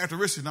those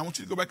characteristics, now I want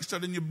you to go back and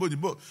study in your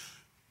book.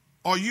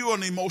 Are you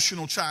an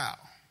emotional child?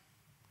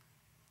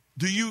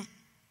 Do you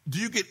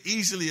get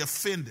easily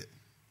offended?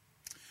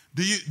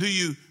 Do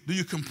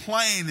you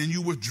complain and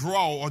you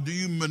withdraw, or do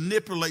you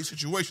manipulate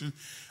situations,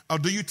 or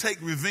do you take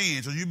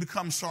revenge, or you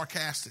become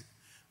sarcastic?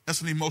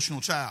 That's an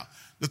emotional child.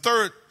 The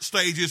third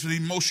stage is an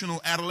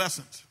emotional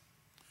adolescent.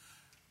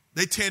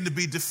 They tend to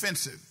be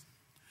defensive,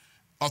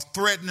 or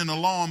threatened and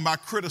alarmed by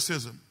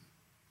criticism.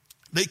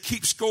 They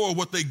keep score of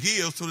what they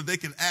give so that they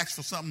can ask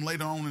for something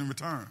later on in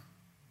return.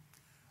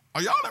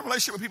 Are y'all in a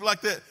relationship with people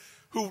like that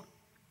who,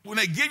 when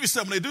they give you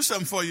something, they do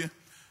something for you,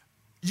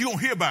 you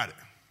don't hear about it?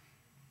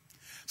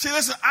 See,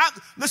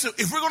 listen,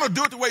 if we're going to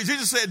do it the way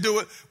Jesus said do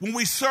it, when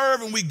we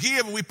serve and we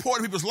give and we pour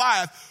into people's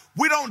lives,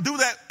 we don't do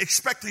that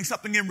expecting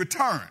something in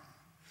return.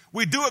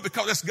 We do it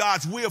because that's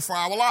God's will for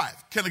our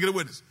life. Can I get a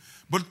witness?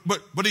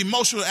 But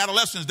emotional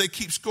adolescents, they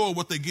keep score of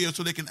what they give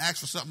so they can ask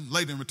for something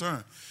later in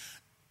return.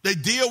 They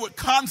deal with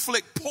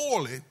conflict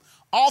poorly,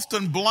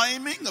 often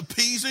blaming,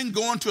 appeasing,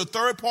 going to a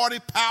third party,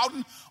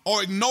 pouting,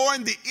 or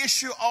ignoring the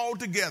issue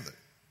altogether.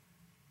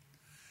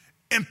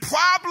 And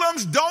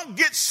problems don't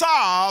get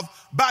solved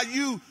by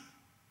you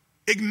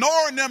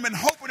ignoring them and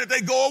hoping that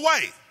they go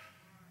away.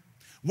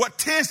 What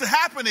tends to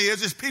happen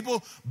is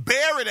people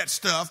bury that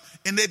stuff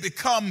and they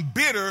become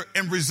bitter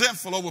and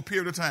resentful over a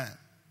period of time.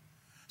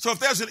 So if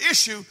there's an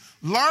issue,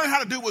 learn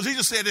how to do what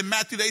Jesus said in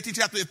Matthew the 18th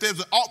chapter. If there's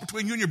an ought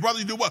between you and your brother,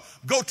 you do what?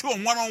 Go to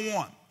him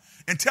one-on-one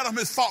and tell him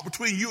his fault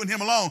between you and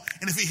him alone.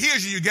 And if he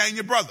hears you, you gain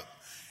your brother.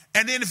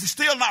 And then if it's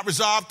still not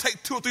resolved,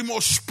 take 2 or 3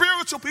 more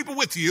spiritual people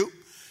with you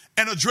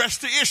and address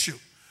the issue.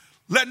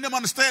 Letting them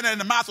understand that in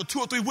the mouth of 2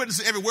 or 3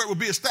 witnesses, every word will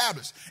be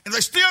established. And if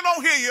they still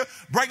don't hear you,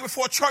 bring it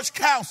before church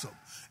council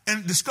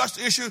and discuss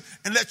the issue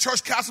and let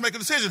church council make a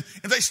decision.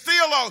 If they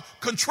still are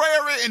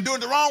contrary and doing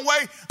it the wrong way,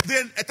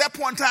 then at that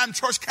point in time,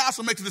 church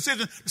council makes a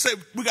decision to say,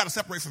 we got to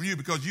separate from you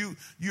because you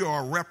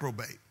are a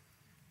reprobate.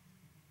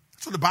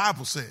 That's what the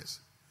Bible says.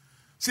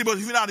 See, but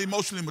if you're not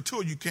emotionally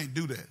mature, you can't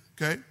do that,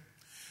 okay?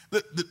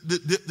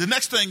 The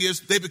next thing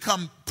is they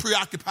become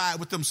preoccupied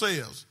with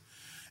themselves.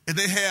 And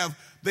they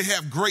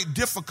have great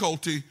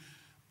difficulty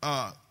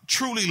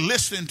truly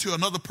listening to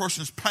another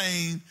person's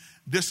pain,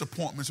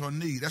 disappointments, or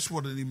need. That's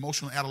what an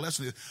emotional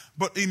adolescent is.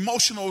 But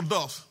emotional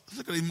adults, let's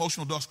look at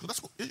emotional adults.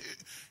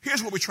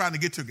 Here's what we're trying to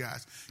get to,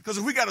 guys. Because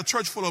if we got a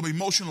church full of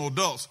emotional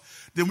adults,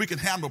 then we can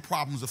handle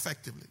problems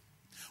effectively.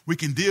 We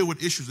can deal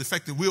with issues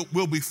effectively.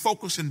 We'll be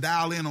focused and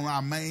dial in on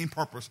our main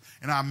purpose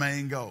and our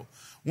main goal.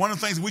 One of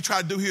the things we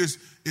try to do here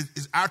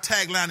is our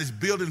tagline is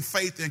building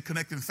faith and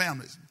connecting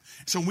families.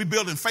 So when we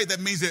build in faith, that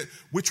means that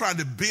we're trying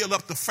to build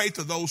up the faith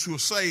of those who are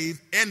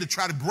saved and to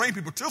try to bring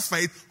people to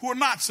faith who are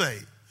not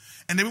saved.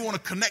 And then we want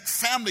to connect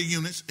family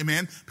units,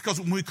 amen, because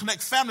when we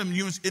connect family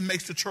units, it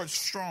makes the church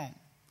strong.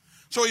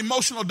 So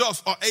emotional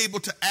adults are able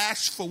to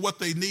ask for what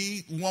they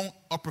need, want,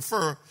 or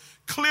prefer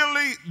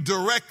clearly,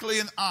 directly,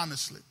 and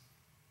honestly.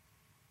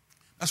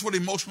 That's what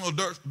emotional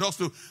adults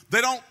do. They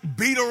don't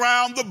beat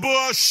around the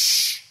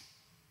bush,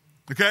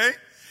 okay?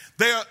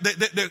 They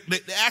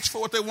ask for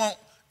what they want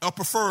or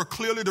prefer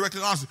clearly, directly,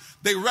 and honestly.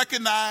 They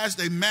recognize,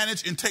 they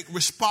manage, and take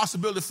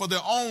responsibility for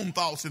their own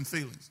thoughts and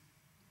feelings.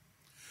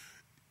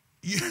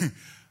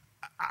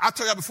 I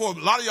told y'all before, a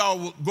lot of y'all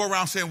will go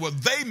around saying, well,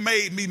 they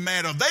made me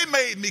mad or they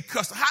made me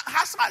cuss.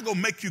 How somebody going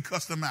to make you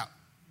cuss them out?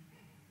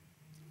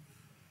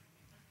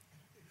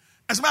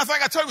 As a matter of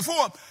fact, I told you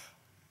before,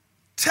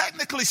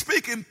 technically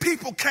speaking,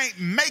 people can't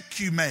make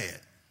you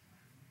mad.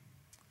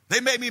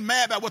 They made me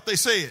mad by what they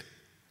said.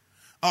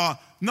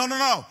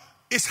 No.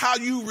 It's how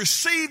you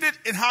receive it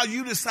and how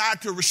you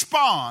decide to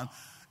respond.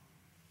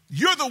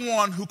 You're the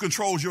one who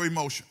controls your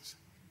emotions.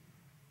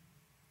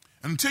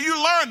 And until you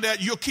learn that,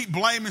 you'll keep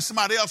blaming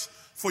somebody else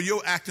for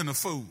your acting a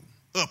fool.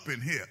 Up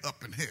in here.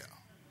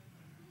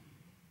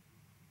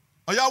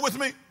 Are y'all with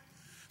me?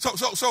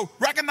 So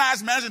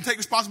recognize, manage, and take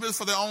responsibility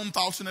for their own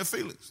thoughts and their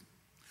feelings.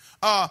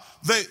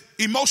 The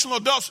emotional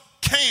adults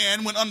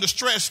can, when under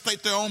stress,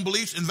 state their own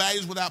beliefs and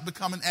values without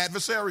becoming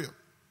adversarial.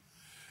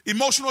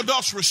 Emotional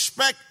adults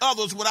respect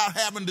others without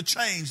having to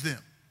change them.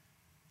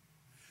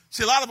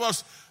 See, a lot of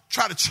us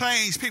try to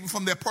change people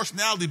from their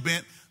personality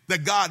bent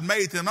that God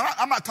made them.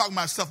 I'm not talking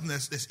about something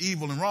that's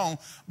evil and wrong,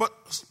 but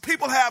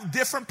people have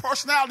different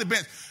personality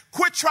bents.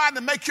 Quit trying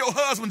to make your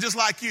husband just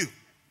like you.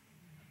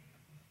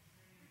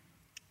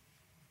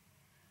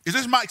 Is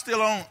this mic still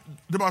on?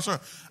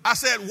 I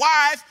said,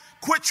 wife,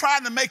 quit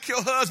trying to make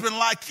your husband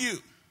like you.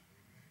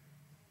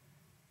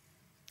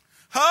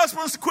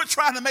 Husbands, quit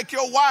trying to make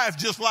your wife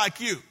just like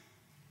you.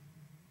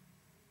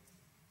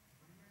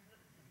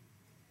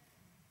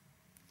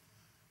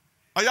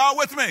 Are y'all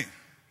with me?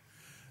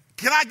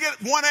 Can I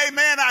get one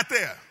amen out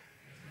there?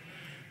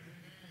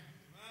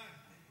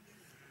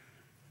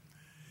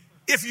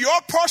 If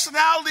your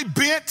personality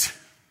bent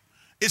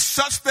is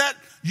such that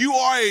you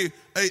are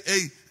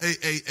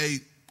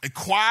a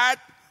quiet,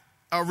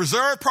 a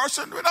reserved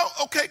person,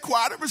 okay,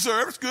 quiet and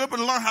reserved, it's good, but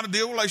learn how to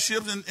deal with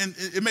relationships, and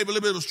it may be a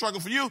little bit of a struggle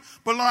for you,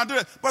 but learn how to do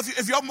it. But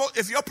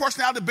if your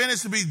personality bent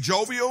is to be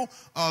jovial,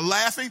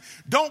 laughing,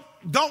 don't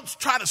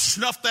try to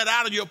snuff that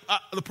out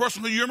of the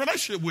person who you're in a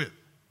relationship with.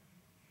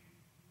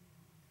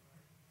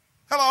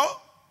 Hello?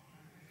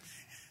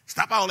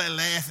 Stop all that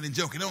laughing and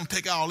joking. Don't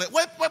take all that.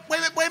 Wait a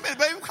minute,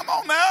 baby. Come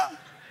on now.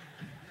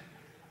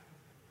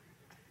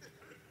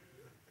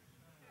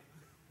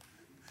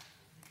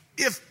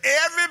 If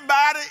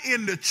everybody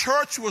in the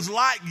church was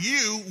like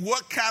you,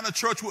 what kind of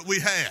church would we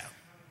have?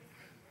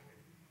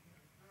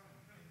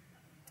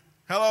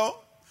 Hello?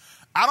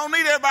 I don't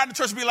need everybody in the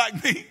church to be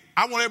like me.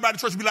 I want everybody in the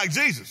church to be like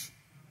Jesus.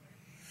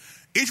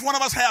 Each one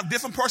of us have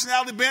different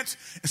personality bents.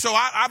 And so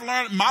I've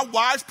learned my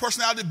wife's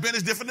personality bent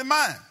is different than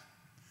mine.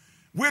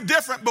 We're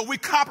different, but we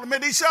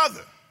complement each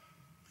other.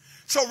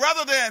 So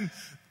rather than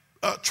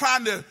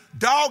trying to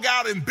dog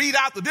out and beat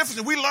out the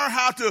differences, we learn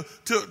how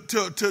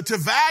to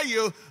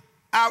value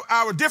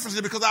our differences,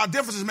 because our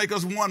differences make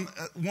us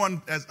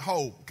one as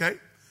whole, okay?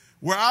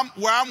 Where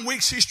I'm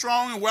weak, she's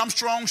strong, and where I'm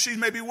strong, she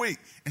may be weak.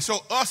 And so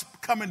us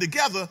coming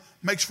together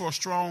makes for a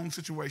strong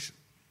situation.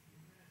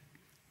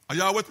 Are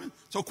y'all with me?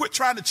 So quit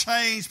trying to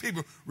change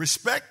people.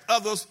 Respect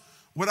others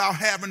without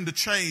having to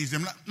change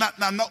them. Now,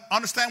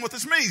 understand what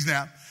this means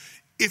now.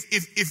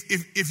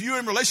 If you're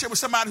in a relationship with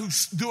somebody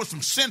who's doing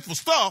some sinful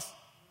stuff,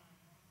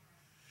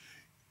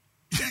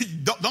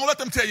 don't let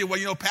them tell you,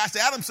 well, Pastor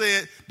Adam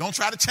said, don't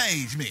try to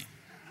change me.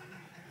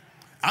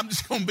 I'm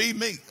just going to be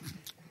me.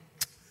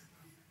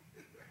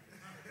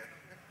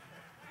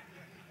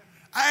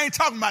 I ain't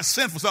talking about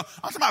sinful stuff.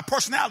 I'm talking about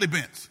personality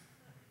bents.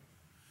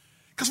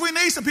 Because we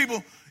need some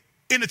people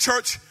in the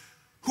church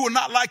who are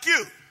not like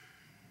you.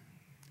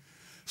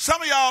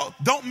 Some of y'all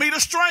don't meet a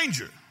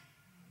stranger.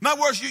 In other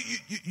words,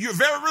 you're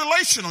very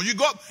relational. You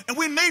go up, and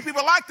we need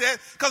people like that,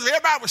 because if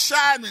everybody was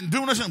shy and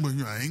doing this, and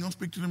I ain't going to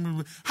speak to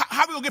them.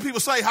 How we going to get people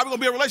saved? How we going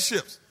to build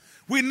relationships?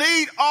 We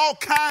need all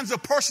kinds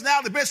of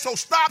personality bits, so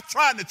stop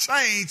trying to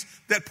change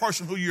that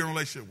person who you're in a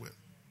relationship with.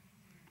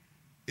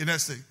 And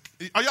that's it.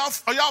 Are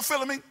y'all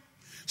feeling me?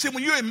 See,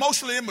 when you're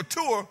emotionally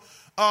immature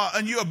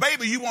and you're a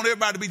baby, you want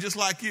everybody to be just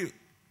like you.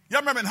 Y'all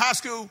remember in high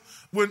school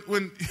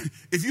when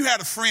if you had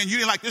a friend, you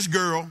didn't like this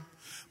girl,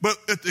 but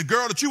if the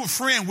girl that you were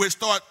friend with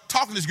started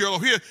talking to this girl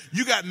over here,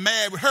 you got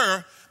mad with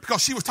her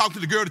because she was talking to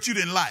the girl that you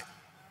didn't like.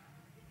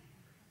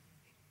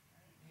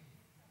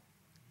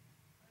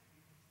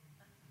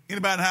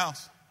 Anybody in the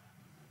house?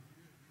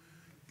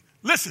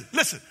 Listen,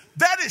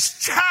 that is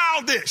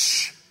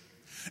childish.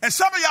 And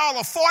some of y'all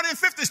are 40 and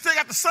 50 still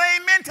got the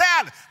same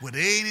mentality. Well,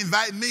 they ain't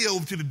inviting me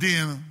over to the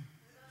dinner.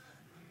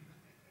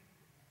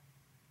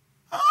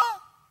 Huh?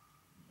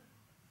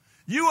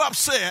 You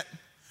upset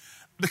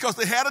because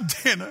they had a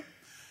dinner,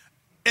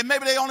 and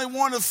maybe they only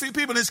wanted a few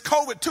people, and it's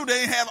COVID too.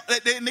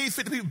 They need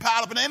 50 people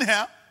piled up in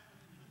anyhow.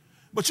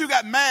 But you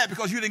got mad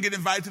because you didn't get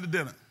invited to the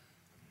dinner.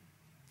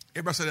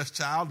 Everybody say that's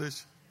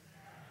childish.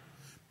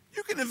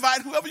 You can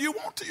invite whoever you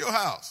want to your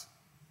house.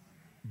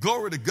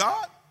 Glory to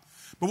God.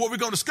 But what we're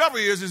going to discover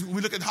is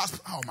we look at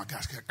oh my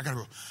gosh, I got to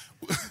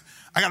go.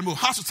 I got to move.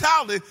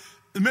 Hospitality,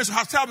 the ministry of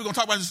hospitality, we're going to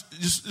talk about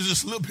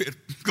just a little bit.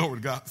 Glory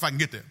to God, if I can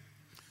get there.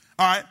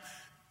 All right.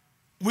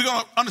 We're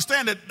going to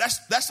understand that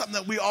that's something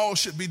that we all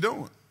should be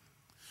doing.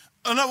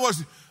 In other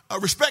words,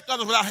 respect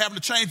others without having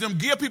to change them.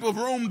 Give people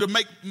room to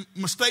make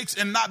mistakes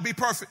and not be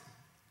perfect.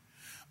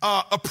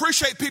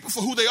 Appreciate people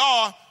for who they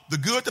are, the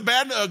good, the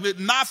bad, and the ugly,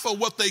 not for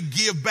what they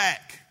give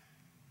back.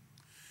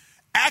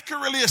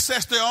 Accurately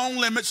assess their own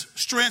limits,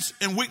 strengths,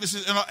 and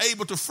weaknesses, and are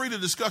able to freely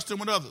discuss them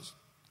with others.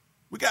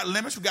 We got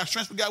limits, we got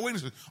strengths, we got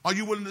weaknesses. Are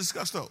you willing to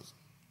discuss those?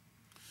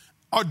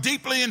 Are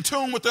deeply in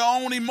tune with their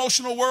own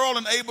emotional world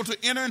and able to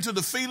enter into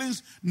the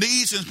feelings,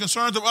 needs, and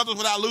concerns of others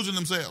without losing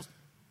themselves.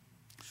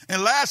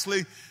 And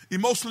lastly,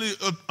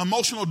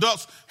 emotional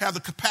adults have the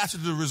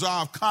capacity to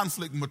resolve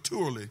conflict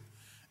maturely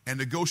and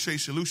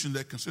negotiate solutions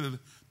that consider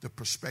the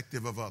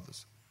perspective of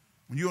others.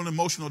 When you're an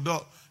emotional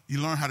adult,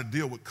 you learn how to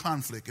deal with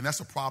conflict, and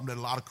that's a problem that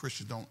a lot of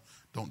Christians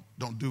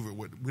don't do very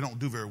well. We don't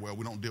do very well.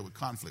 We don't deal with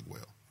conflict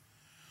well.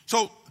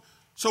 So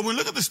when we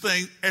look at this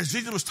thing, as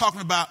Jesus was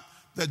talking about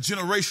that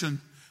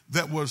generation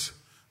that was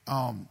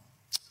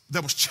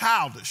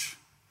childish,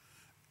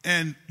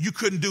 and you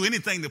couldn't do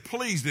anything to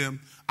please them,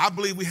 I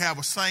believe we have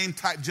a same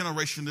type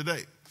generation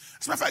today.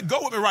 As a matter of fact, go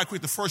with me right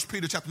quick to 1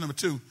 Peter chapter number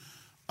 2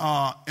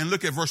 and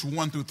look at verse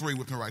 1 through 3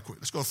 with me right quick.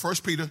 Let's go to 1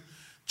 Peter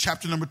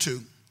chapter number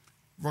 2,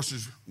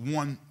 verses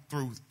 1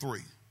 through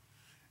 3.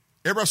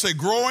 Everybody say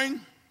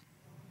growing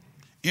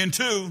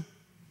into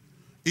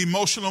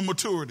emotional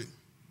maturity.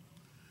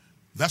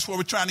 That's what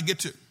we're trying to get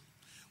to.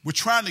 We're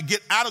trying to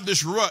get out of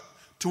this rut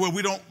to where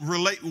we don't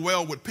relate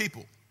well with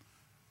people.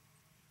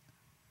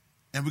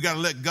 And we got to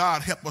let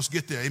God help us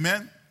get there.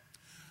 Amen?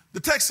 The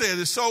text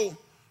says, so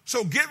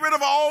get rid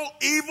of all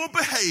evil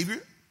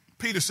behavior,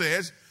 Peter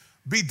says.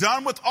 Be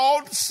done with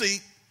all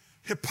deceit,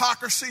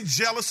 hypocrisy,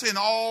 jealousy, and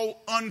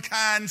all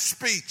unkind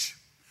speech.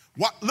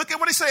 Look at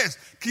what he says.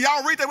 Can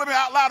y'all read that with me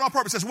out loud on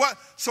purpose? It says what?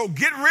 So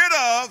get rid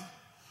of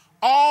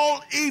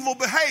all evil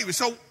behavior.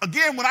 So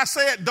again, when I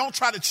say it, don't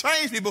try to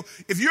change people.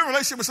 If you're in a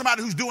relationship with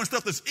somebody who's doing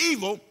stuff that's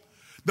evil,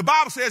 the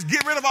Bible says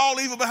get rid of all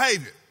evil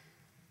behavior.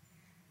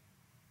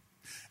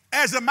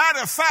 As a matter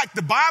of fact,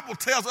 the Bible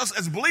tells us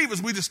as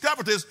believers, we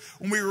discovered this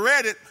when we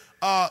read it,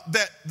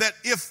 that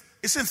if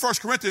it's in 1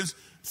 Corinthians,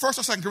 1st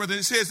or 2nd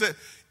Corinthians, it says that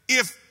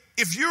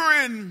if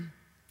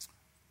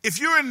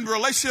you're in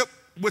relationship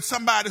with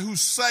somebody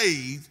who's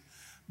saved,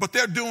 but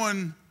they're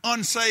doing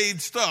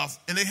unsaved stuff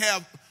and they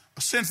have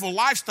a sinful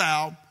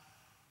lifestyle,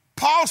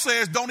 Paul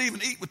says don't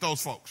even eat with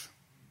those folks.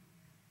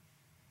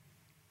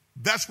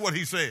 That's what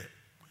he said.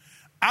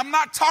 I'm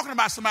not talking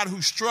about somebody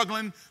who's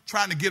struggling,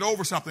 trying to get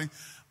over something,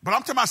 but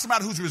I'm talking about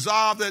somebody who's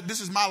resolved that this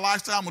is my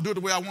lifestyle, I'm going to do it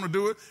the way I want to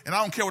do it, and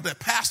I don't care what that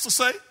pastor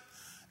say.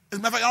 As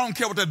a matter of fact, I don't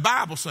care what that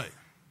Bible say.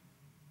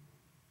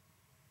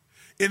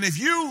 And if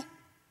you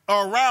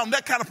are around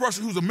that kind of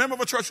person who's a member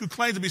of a church who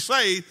claims to be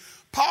saved,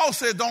 Paul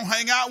said don't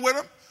hang out with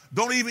them,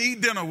 don't even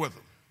eat dinner with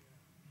them.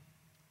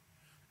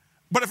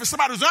 But if it's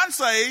somebody who's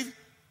unsaved,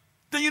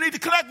 then you need to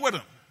connect with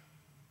them.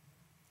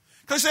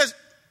 Because he says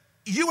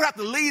you would have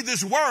to leave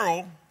this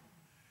world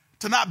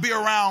to not be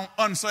around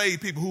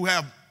unsaved people who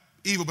have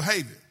evil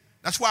behavior.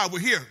 That's why we're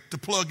here, to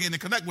plug in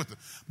and connect with them.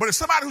 But if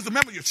somebody who's a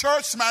member of your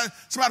church,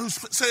 somebody who's,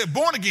 say, they're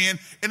born again,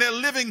 and they're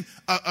living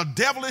a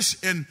devilish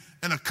and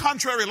a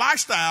contrary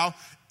lifestyle,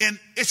 and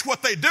it's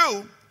what they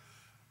do,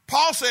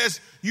 Paul says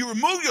you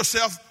remove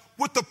yourself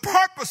with the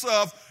purpose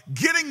of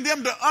getting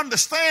them to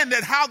understand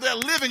that how they're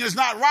living is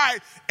not right,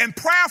 and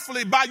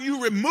prayerfully, by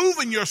you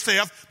removing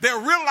yourself,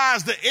 they'll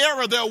realize the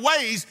error of their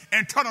ways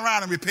and turn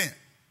around and repent.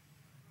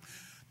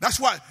 That's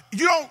why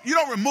you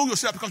don't remove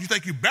yourself because you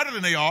think you're better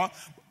than they are,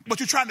 but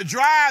you're trying to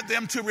drive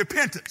them to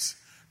repentance,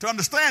 to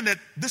understand that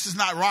this is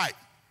not right.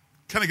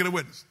 Can I get a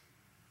witness?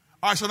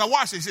 All right, so now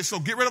watch this. He says, so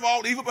get rid of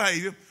all evil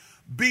behavior.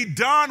 Be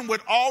done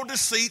with all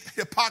deceit,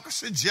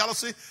 hypocrisy,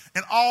 jealousy,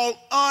 and all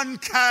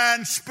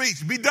unkind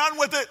speech. Be done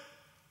with it.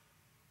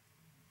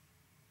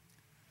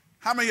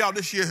 How many of y'all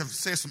this year have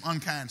said some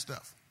unkind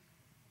stuff?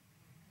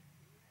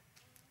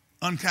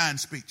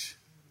 Unkind speech.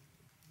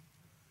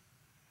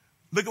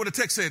 Look at what the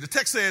text says. The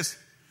text says,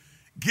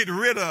 get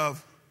rid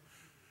of,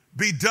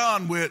 be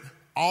done with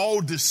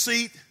all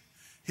deceit,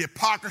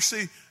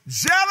 hypocrisy,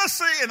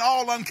 jealousy, and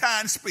all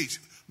unkind speech.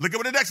 Look at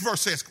what the next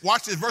verse says.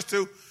 Watch this, verse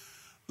 2.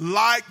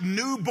 Like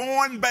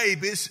newborn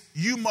babies,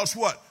 you must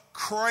what?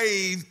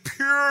 Crave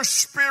pure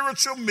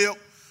spiritual milk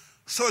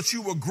so that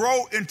you will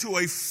grow into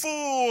a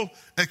full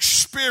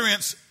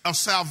experience of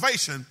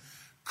salvation.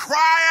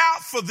 Cry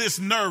out for this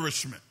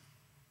nourishment.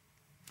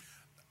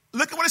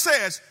 Look at what it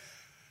says.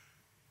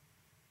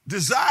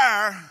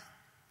 Desire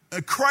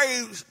and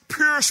crave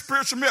pure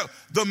spiritual milk.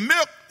 The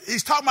milk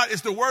he's talking about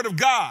is the word of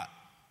God.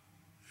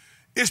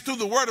 It's through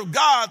the word of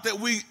God that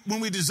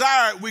when we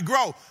desire it, we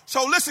grow.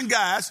 So listen,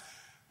 guys,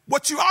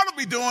 what you ought to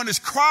be doing is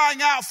crying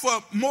out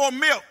for more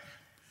milk.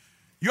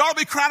 You ought to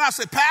be crying out,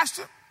 say,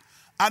 Pastor,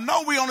 I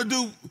know we only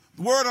do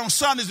word on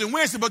Sundays and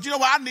Wednesdays, but you know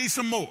what? I need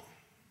some more.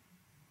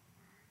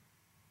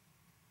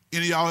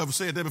 Any of y'all ever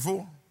said that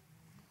before?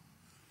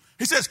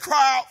 He says,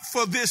 cry out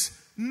for this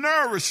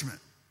nourishment.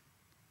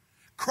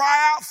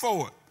 Cry out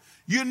for it.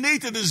 You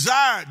need to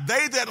desire it.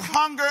 They that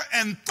hunger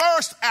and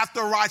thirst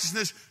after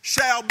righteousness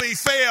shall be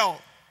filled.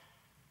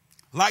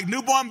 Like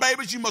newborn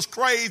babies, you must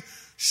crave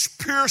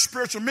pure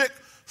spiritual milk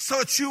so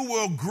that you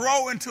will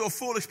grow into a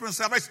full experience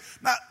of salvation.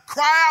 Now,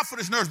 cry out for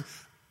this nourishment.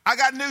 I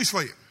got news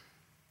for you.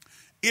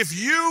 If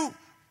you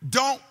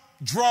don't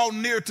draw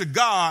near to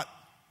God,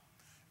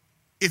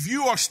 if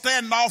you are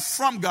standing off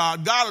from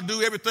God, God will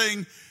do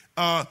everything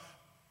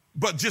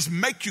but just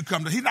make you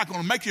come to. He's not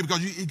going to make you because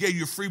he gave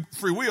you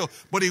free will,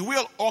 but he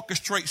will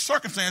orchestrate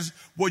circumstances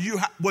where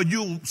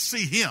you'll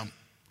see him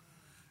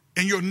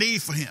and your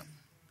need for him.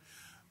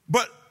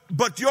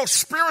 But your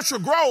spiritual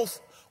growth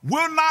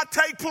will not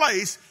take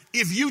place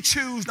if you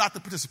choose not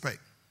to participate.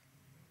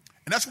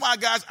 And that's why,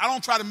 guys, I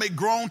don't try to make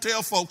grown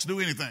tail folks do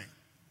anything.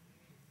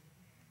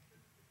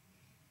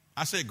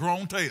 I said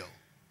grown tail.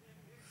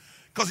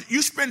 Because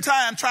you spend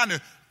time trying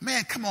to,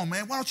 man, come on,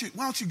 man, why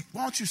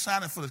don't you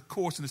sign up for the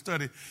course and the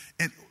study?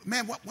 And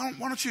man, why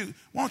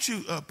don't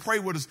you pray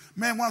with us?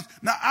 Man,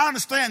 now I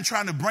understand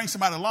trying to bring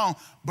somebody along,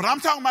 but I'm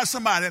talking about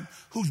somebody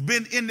who's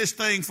been in this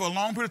thing for a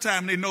long period of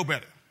time and they know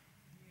better.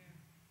 Yeah.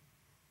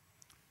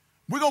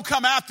 We're going to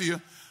come after you,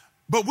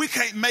 but we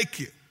can't make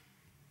you.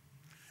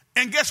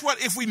 And guess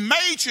what? If we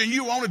made you and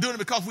you were only doing it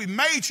because we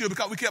made you,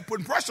 because we kept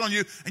putting pressure on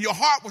you and your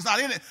heart was not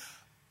in it,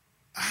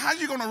 how are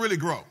you going to really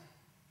grow?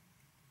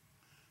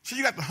 So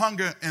you got the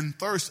hunger and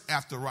thirst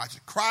after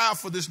righteousness. Cry out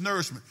for this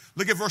nourishment.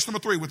 Look at verse number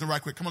 3 with me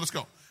right quick. Come on, let's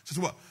go. It says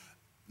what?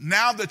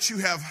 Now that you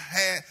have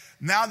had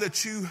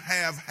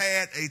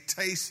a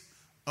taste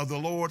of the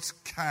Lord's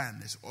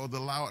kindness or the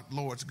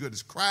Lord's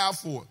goodness. Cry out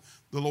for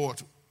the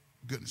Lord's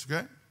goodness,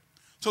 okay?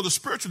 So the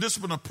spiritual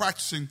discipline of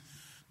practicing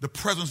the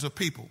presence of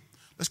people.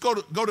 Let's go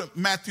to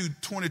Matthew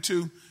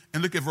 22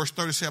 and look at verse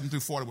 37 through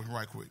 40 with me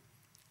right quick.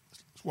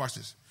 Let's watch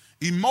this.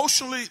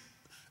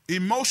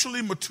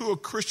 Emotionally mature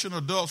Christian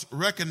adults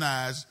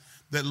recognize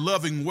that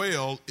loving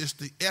well is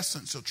the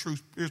essence of true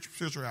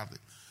spirituality.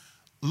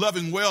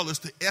 Loving well is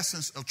the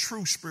essence of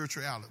true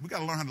spirituality. We got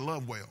to learn how to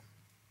love well.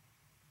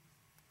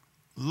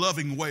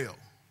 Loving well.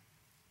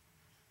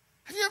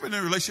 Have you ever been in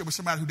a relationship with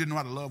somebody who didn't know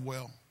how to love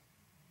well?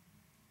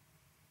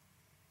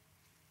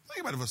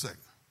 Think about it for a second.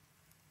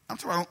 I'm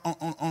talking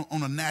about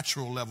on a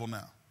natural level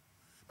now.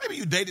 Maybe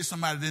you dated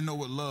somebody that didn't know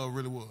what love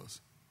really was.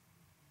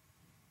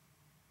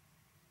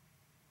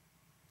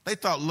 They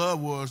thought love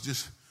was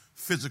just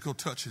physical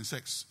touch and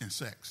sex.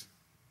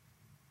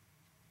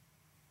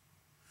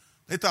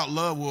 They thought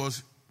love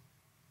was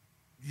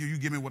you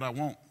give me what I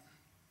want,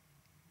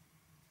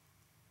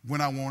 when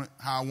I want it,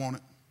 how I want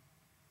it.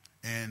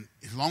 And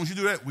as long as you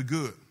do that, we're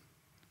good.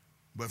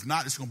 But if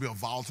not, it's going to be a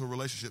volatile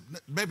relationship.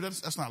 Baby,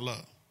 that's not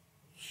love.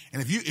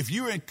 And if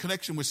you're in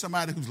connection with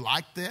somebody who's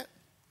like that,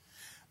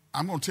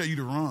 I'm going to tell you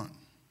to run.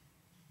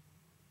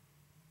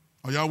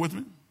 Are y'all with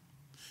me?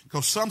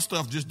 Because some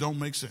stuff just don't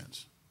make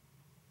sense.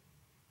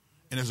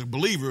 And as a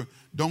believer,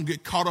 don't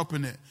get caught up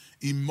in that.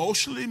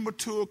 Emotionally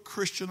mature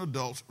Christian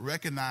adults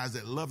recognize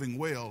that loving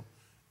well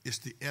is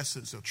the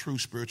essence of true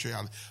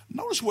spirituality.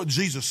 Notice what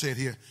Jesus said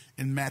here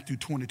in Matthew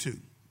 22.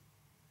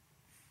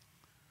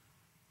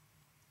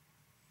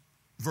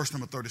 Verse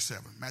number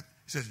 37. He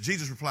says,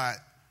 Jesus replied,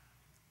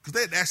 because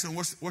they had asked him,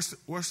 what's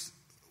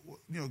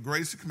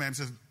greatest commandment?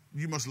 He says,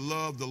 you must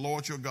love the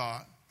Lord your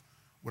God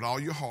with all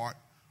your heart,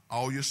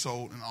 all your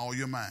soul, and all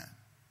your mind.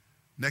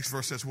 Next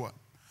verse says what?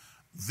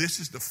 This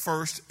is the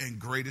first and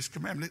greatest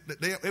commandment.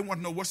 They want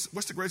to know what's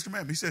the greatest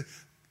commandment. He said,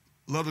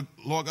 love the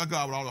Lord our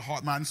God with all the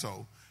heart, mind, and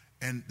soul.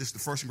 And this is the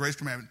first and greatest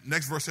commandment.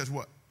 Next verse says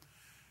what?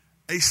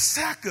 A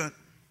second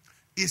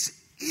is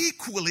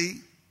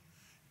equally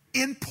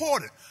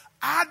important.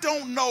 I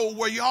don't know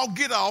where y'all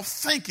get off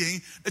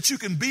thinking that you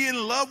can be in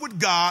love with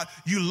God,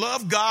 you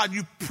love God,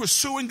 you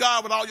pursuing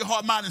God with all your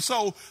heart, mind, and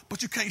soul,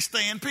 but you can't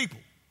stand people.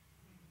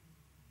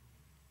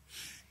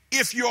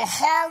 If your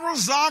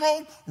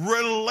horizontal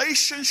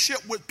relationship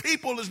with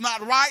people is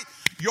not right,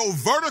 your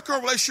vertical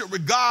relationship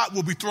with God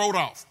will be thrown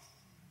off.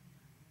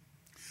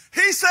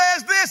 He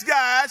says this,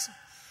 guys.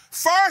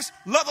 First,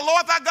 love the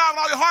Lord thy God with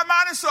all your heart,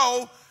 mind, and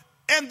soul.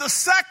 And the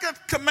second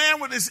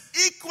commandment is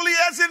equally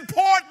as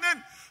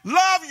important.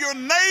 Love your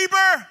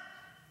neighbor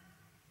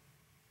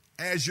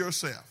as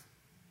yourself.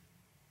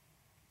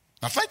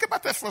 Now think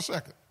about that for a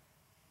second.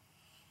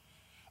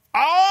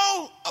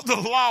 All of the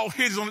law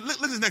hinges on,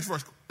 look at this next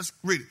verse. Let's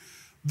read it.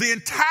 The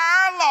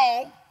entire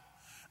law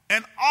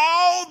and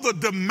all the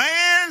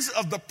demands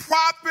of the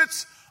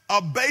prophets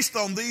are based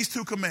on these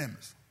two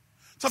commandments.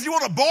 So if you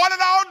want to boil it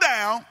all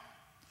down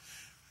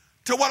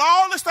to what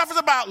all this stuff is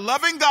about,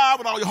 loving God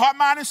with all your heart,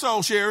 mind, and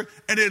soul, Sherry,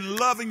 and then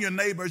loving your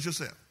neighbor as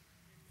yourself.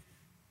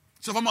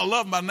 So if I'm going to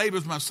love my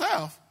neighbors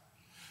myself,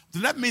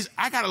 then that means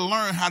I got to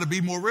learn how to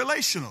be more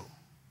relational.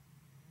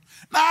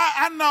 Now,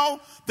 I know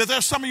that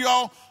there's some of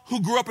y'all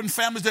who grew up in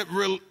families that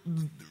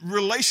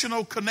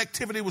relational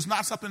connectivity was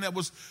not something that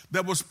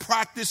was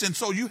practiced, and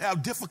so you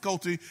have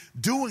difficulty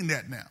doing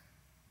that now.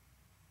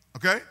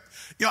 Okay?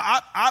 You know,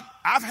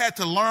 I've had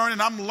to learn,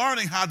 and I'm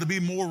learning how to be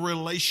more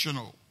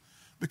relational.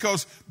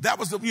 Because that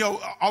was,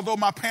 although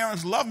my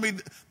parents loved me,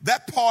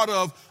 that part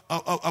of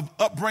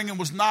upbringing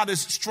was not as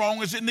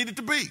strong as it needed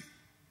to be.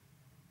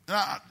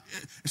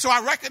 So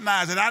I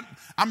recognize it.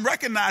 I'm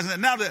recognizing it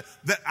now that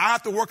I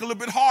have to work a little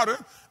bit harder,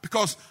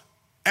 because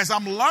as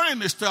I'm learning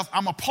this stuff,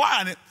 I'm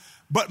applying it.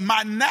 But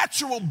my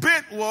natural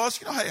bent was,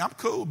 hey, I'm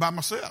cool by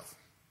myself.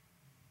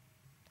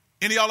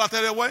 Any of y'all out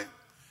there that way?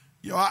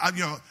 I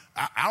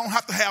don't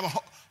have to have a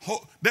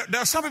whole.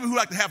 There are some people who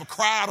like to have a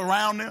crowd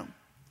around them.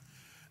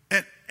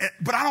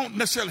 But I don't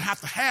necessarily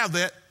have to have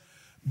that,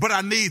 but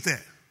I need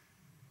that.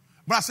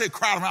 When I say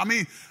crowd around, I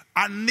mean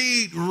I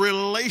need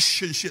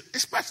relationship,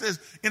 especially as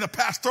in a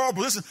pastoral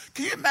position.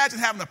 Can you imagine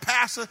having a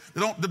pastor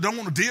that don't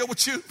want to deal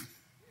with you?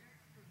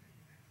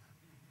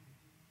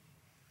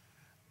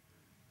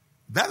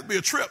 That'd be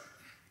a trip.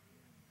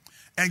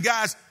 And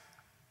guys,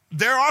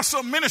 there are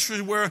some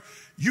ministries where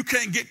you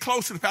can't get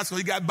close to the pastor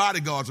because he got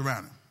bodyguards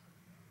around him.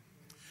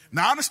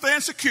 Now, I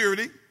understand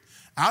security.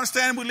 I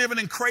understand we're living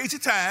in crazy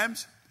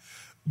times.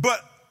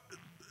 But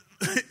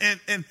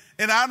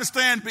and I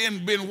understand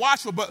being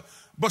watchful, but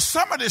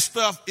some of this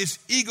stuff is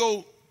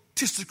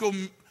egotistical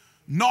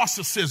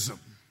narcissism.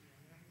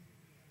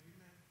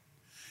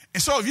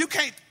 And so if you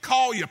can't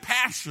call your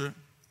pastor,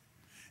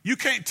 you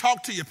can't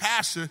talk to your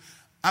pastor,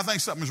 I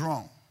think something's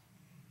wrong.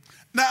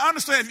 Now, I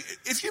understand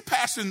if you're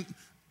pastoring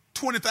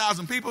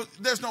 20,000 people,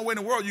 there's no way in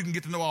the world you can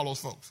get to know all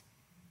those folks.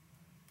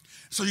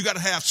 So you got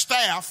to have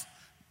staff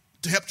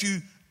to help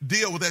you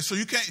deal with that. So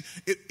you can't,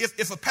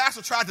 if a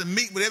pastor tried to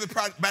meet with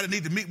everybody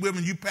need to meet with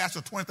and you pastor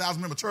a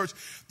 20,000 member church,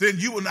 then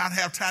you will not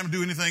have time to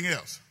do anything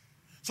else.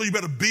 So you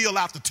better build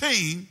out the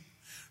team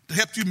to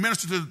help you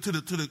minister to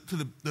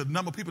the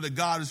number of people that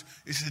God is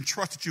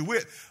entrusted you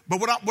with. But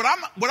what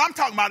I'm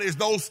talking about is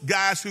those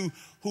guys who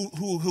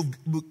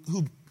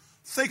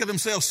think of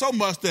themselves so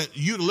much that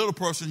you, the little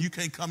person, you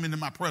can't come into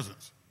my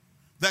presence.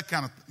 That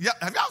kind of, yeah.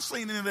 Have y'all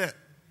seen any of that?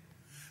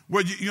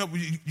 where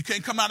you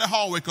can't come out the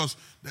hallway because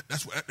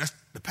that's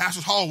the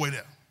pastor's hallway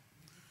there.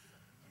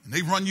 And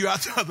they run you out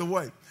the other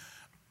way.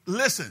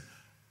 Listen,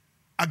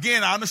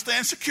 again, I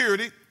understand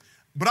security,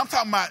 but I'm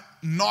talking about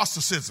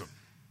narcissism.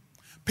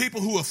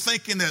 People who are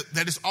thinking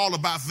that it's all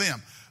about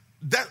them.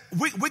 That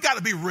we got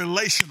to be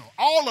relational.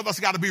 All of us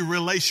got to be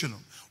relational.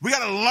 We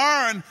got to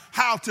learn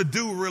how to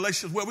do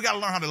relations well. We got to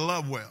learn how to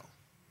love well.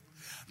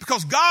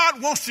 Because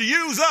God wants to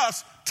use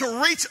us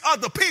to reach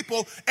other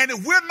people. And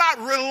if we're not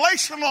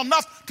relational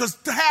enough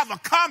to have a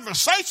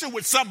conversation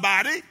with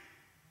somebody,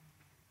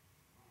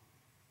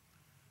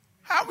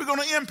 how are we going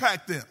to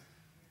impact them?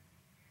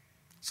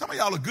 Some of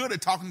y'all are good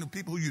at talking to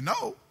people who you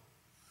know.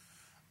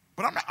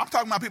 But I'm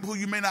talking about people who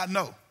you may not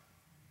know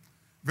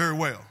very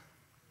well.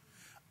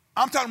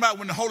 I'm talking about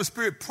when the Holy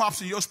Spirit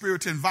prompts in your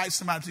spirit to invite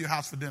somebody to your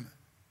house for dinner.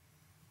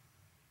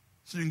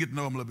 So you can get to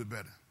know them a little bit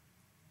better.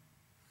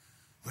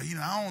 But,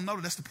 I don't know.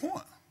 That's the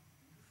point.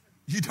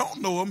 You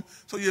don't know them,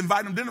 so you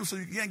invite them to dinner so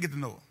you can't get to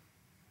know them.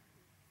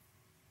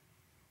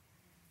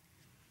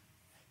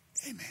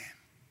 Amen.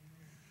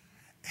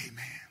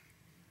 Amen.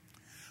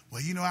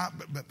 Well,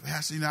 but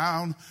Pastor,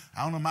 I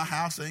don't know, my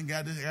house ain't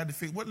got to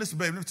fit. What? Listen,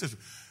 baby, let me tell you.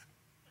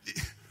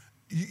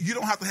 You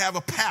don't have to have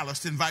a palace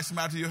to invite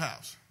somebody to your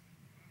house.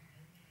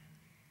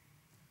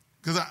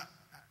 Because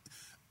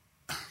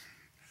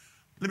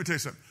let me tell you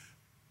something.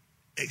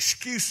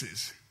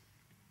 Excuses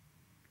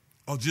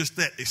are just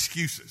that,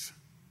 excuses.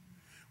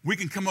 We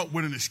can come up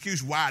with an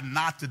excuse why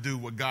not to do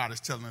what God is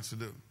telling us to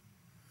do.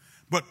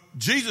 But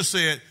Jesus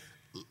said,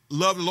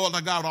 love the Lord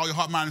thy God with all your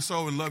heart, mind, and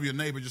soul, and love your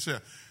neighbor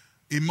yourself.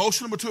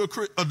 Emotionally mature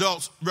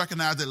adults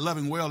recognize that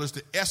loving well is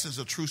the essence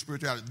of true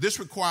spirituality. This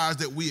requires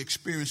that we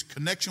experience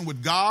connection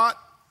with God.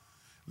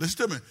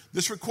 Listen to me.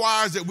 This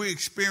requires that we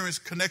experience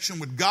connection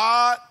with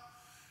God,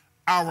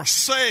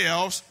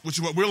 ourselves, which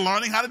is what we're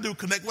learning how to do,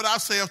 connect with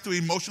ourselves through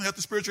emotionally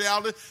healthy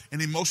spirituality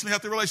and emotionally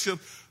healthy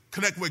relationships,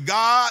 connect with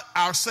God,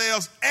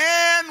 ourselves,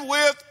 and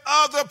with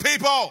other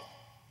people.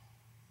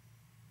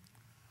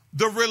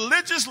 The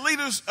religious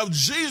leaders of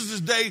Jesus'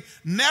 day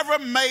never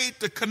made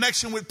the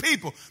connection with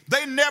people.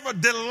 They never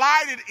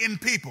delighted in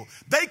people.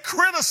 They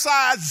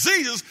criticized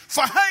Jesus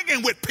for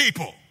hanging with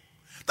people.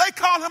 They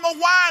called him a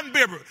wine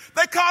bibber.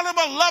 They called him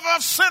a lover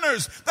of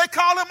sinners. They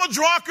called him a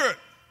drunkard,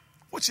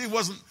 which he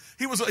wasn't.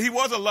 He was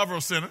a lover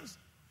of sinners.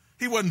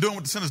 He wasn't doing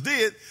what the sinners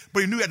did,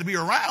 but he knew he had to be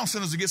around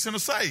sinners to get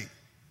sinners saved.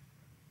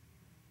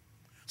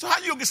 So how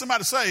you gonna get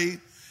somebody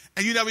saved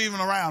and you never even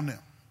around them?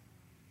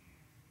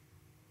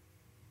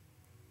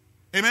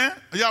 Amen?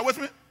 Are y'all with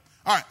me?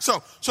 All right,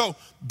 so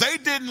they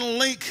didn't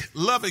link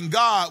loving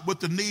God with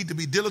the need to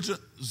be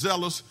diligent,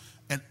 zealous,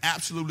 and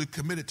absolutely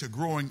committed to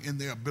growing in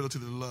their ability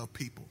to love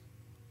people.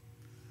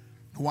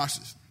 Now watch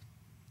this.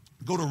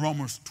 Go to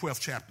Romans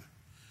 12th chapter,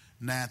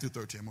 9 through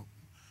 13. I'm going to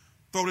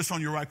throw this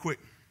on you right quick,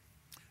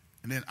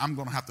 and then I'm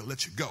going to have to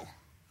let you go.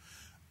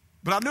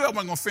 But I knew I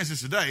wasn't going to finish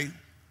this today,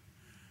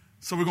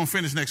 so we're going to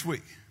finish next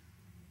week.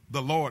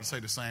 The Lord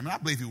say the same, and I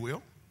believe he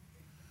will.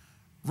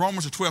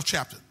 Romans, the 12th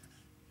chapter.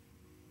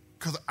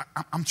 Because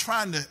I'm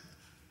trying to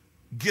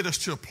get us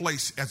to a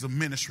place as a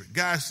ministry.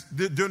 Guys,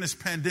 during this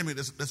pandemic,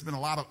 there's been a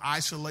lot of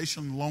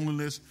isolation,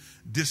 loneliness,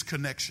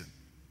 disconnection.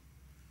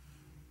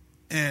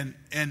 And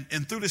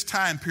through this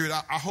time period,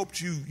 I hope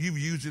you've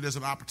used it as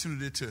an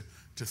opportunity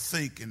to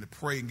think and to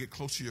pray and get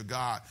close to your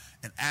God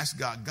and ask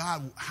God,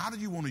 how do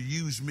you want to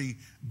use me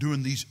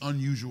during these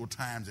unusual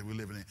times that we're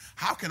living in?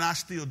 How can I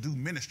still do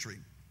ministry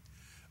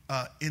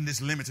in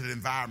this limited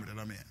environment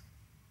that I'm in?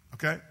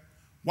 Okay?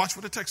 Watch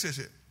what the text says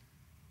here.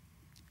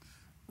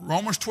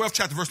 Romans 12,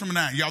 chapter, verse number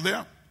 9. Y'all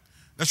there?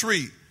 Let's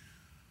read.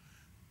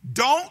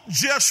 Don't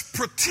just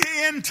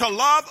pretend to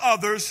love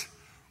others,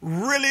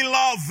 really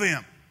love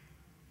them.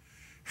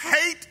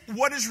 Hate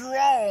what is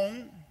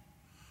wrong,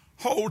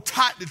 hold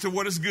tightly to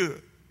what is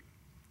good.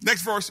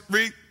 Next verse,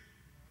 read.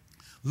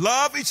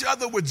 Love each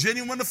other with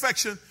genuine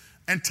affection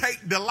and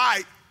take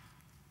delight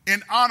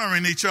in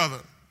honoring each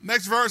other.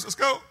 Next verse, let's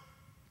go.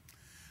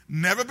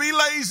 Never be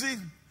lazy,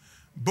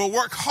 but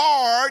work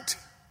hard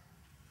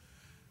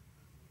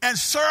and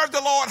serve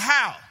the Lord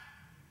how?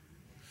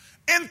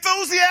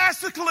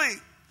 Enthusiastically.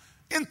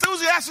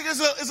 Enthusiastic is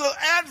an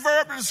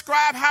adverb to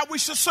describe how we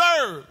should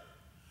serve.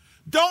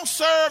 Don't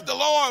serve the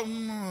Lord.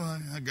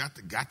 I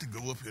got to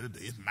go up here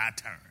today. It's my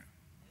turn.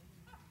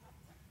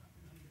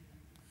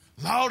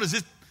 Lord, is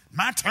it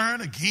my turn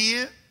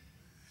again?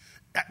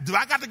 Do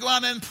I got to go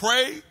out there and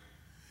pray?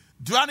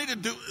 Do I need to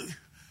do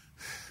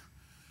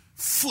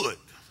foot?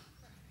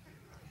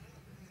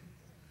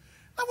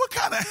 Now, what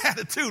kind of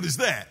attitude is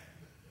that?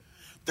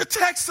 The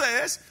text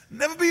says,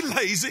 never be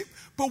lazy,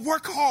 but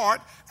work hard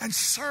and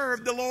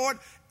serve the Lord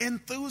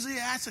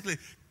enthusiastically.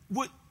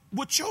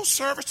 Would your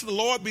service to the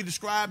Lord be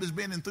described as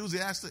being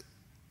enthusiastic?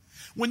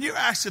 When you're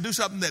asked to do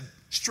something that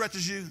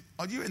stretches you,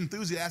 are you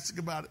enthusiastic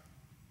about it?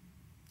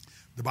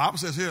 The Bible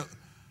says here,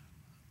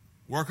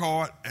 work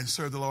hard and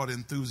serve the Lord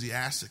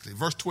enthusiastically.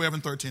 Verse 12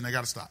 and 13, I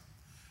got to stop.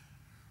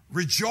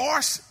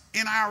 Rejoice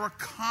in our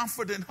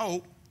confident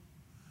hope.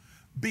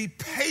 Be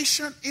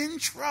patient in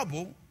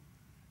trouble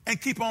and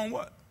keep on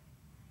what?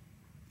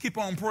 Keep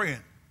on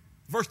praying.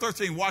 Verse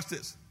 13, watch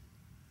this.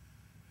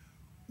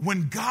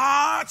 When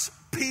God's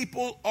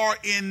people are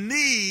in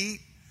need,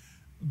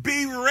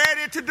 be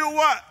ready to do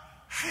what?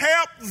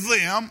 Help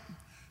them.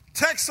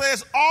 Text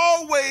says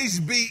always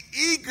be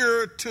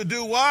eager to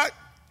do what?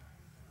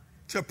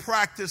 To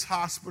practice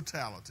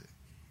hospitality.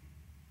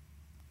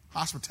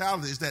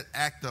 Hospitality is that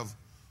act of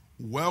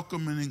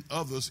welcoming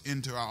others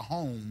into our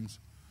homes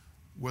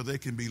where they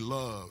can be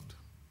loved,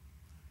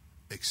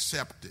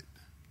 accepted,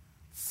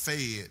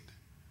 fed,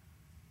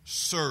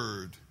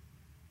 served,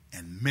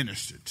 and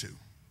ministered to.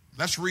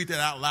 Let's read that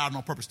out loud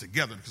on purpose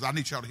together, because I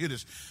need y'all to hear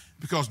this.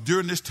 Because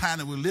during this time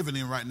that we're living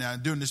in right now,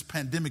 during this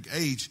pandemic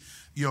age,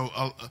 a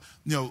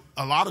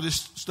lot of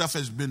this stuff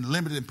has been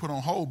limited and put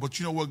on hold. But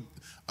you know what?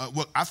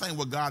 What I think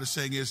what God is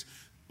saying is,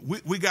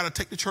 we got to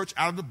take the church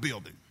out of the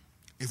building.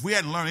 If we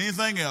hadn't learned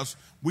anything else,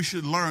 we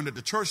should learn that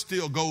the church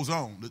still goes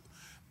on.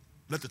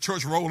 Let the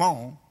church roll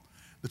on.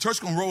 The church is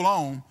going to roll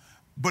on,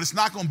 but it's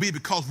not going to be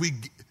because we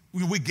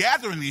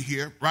gathering in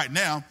here right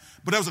now.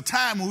 But there was a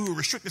time when we were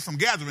restricted from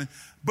gathering.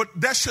 But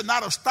that should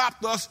not have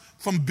stopped us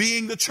from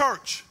being the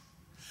church.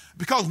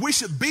 Because we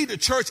should be the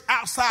church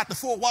outside the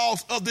four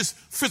walls of this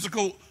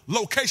physical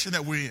location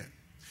that we're in.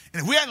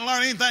 And if we hadn't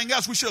learned anything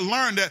else, we should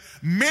learn that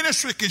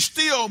ministry can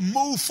still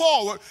move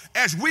forward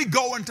as we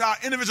go into our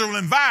individual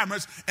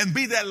environments and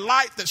be that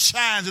light that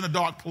shines in a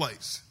dark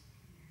place.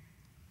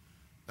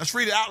 Let's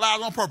read it out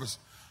loud on purpose.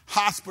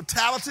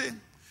 Hospitality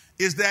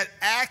is that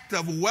act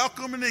of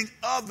welcoming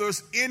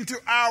others into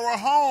our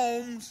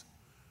homes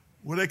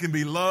where they can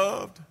be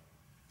loved,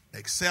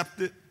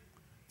 accepted,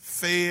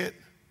 fed,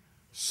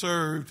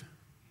 served,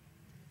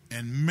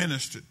 and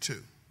ministered to.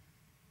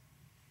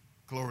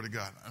 Glory to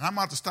God. And I'm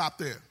about to stop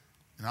there,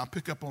 and I'll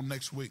pick up on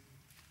next week,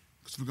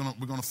 because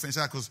we're gonna finish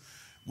out, because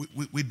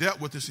we dealt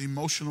with this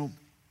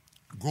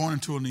growing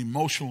into an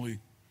emotionally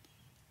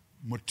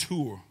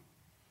mature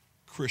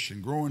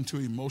Christian, growing to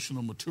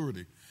emotional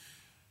maturity.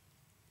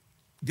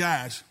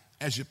 Guys,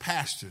 as your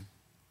pastor,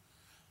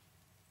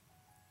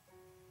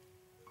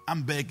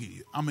 I'm begging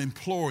you, I'm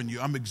imploring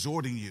you, I'm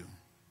exhorting you.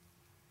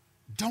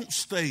 Don't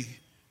stay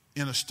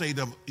in a state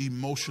of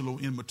emotional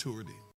immaturity.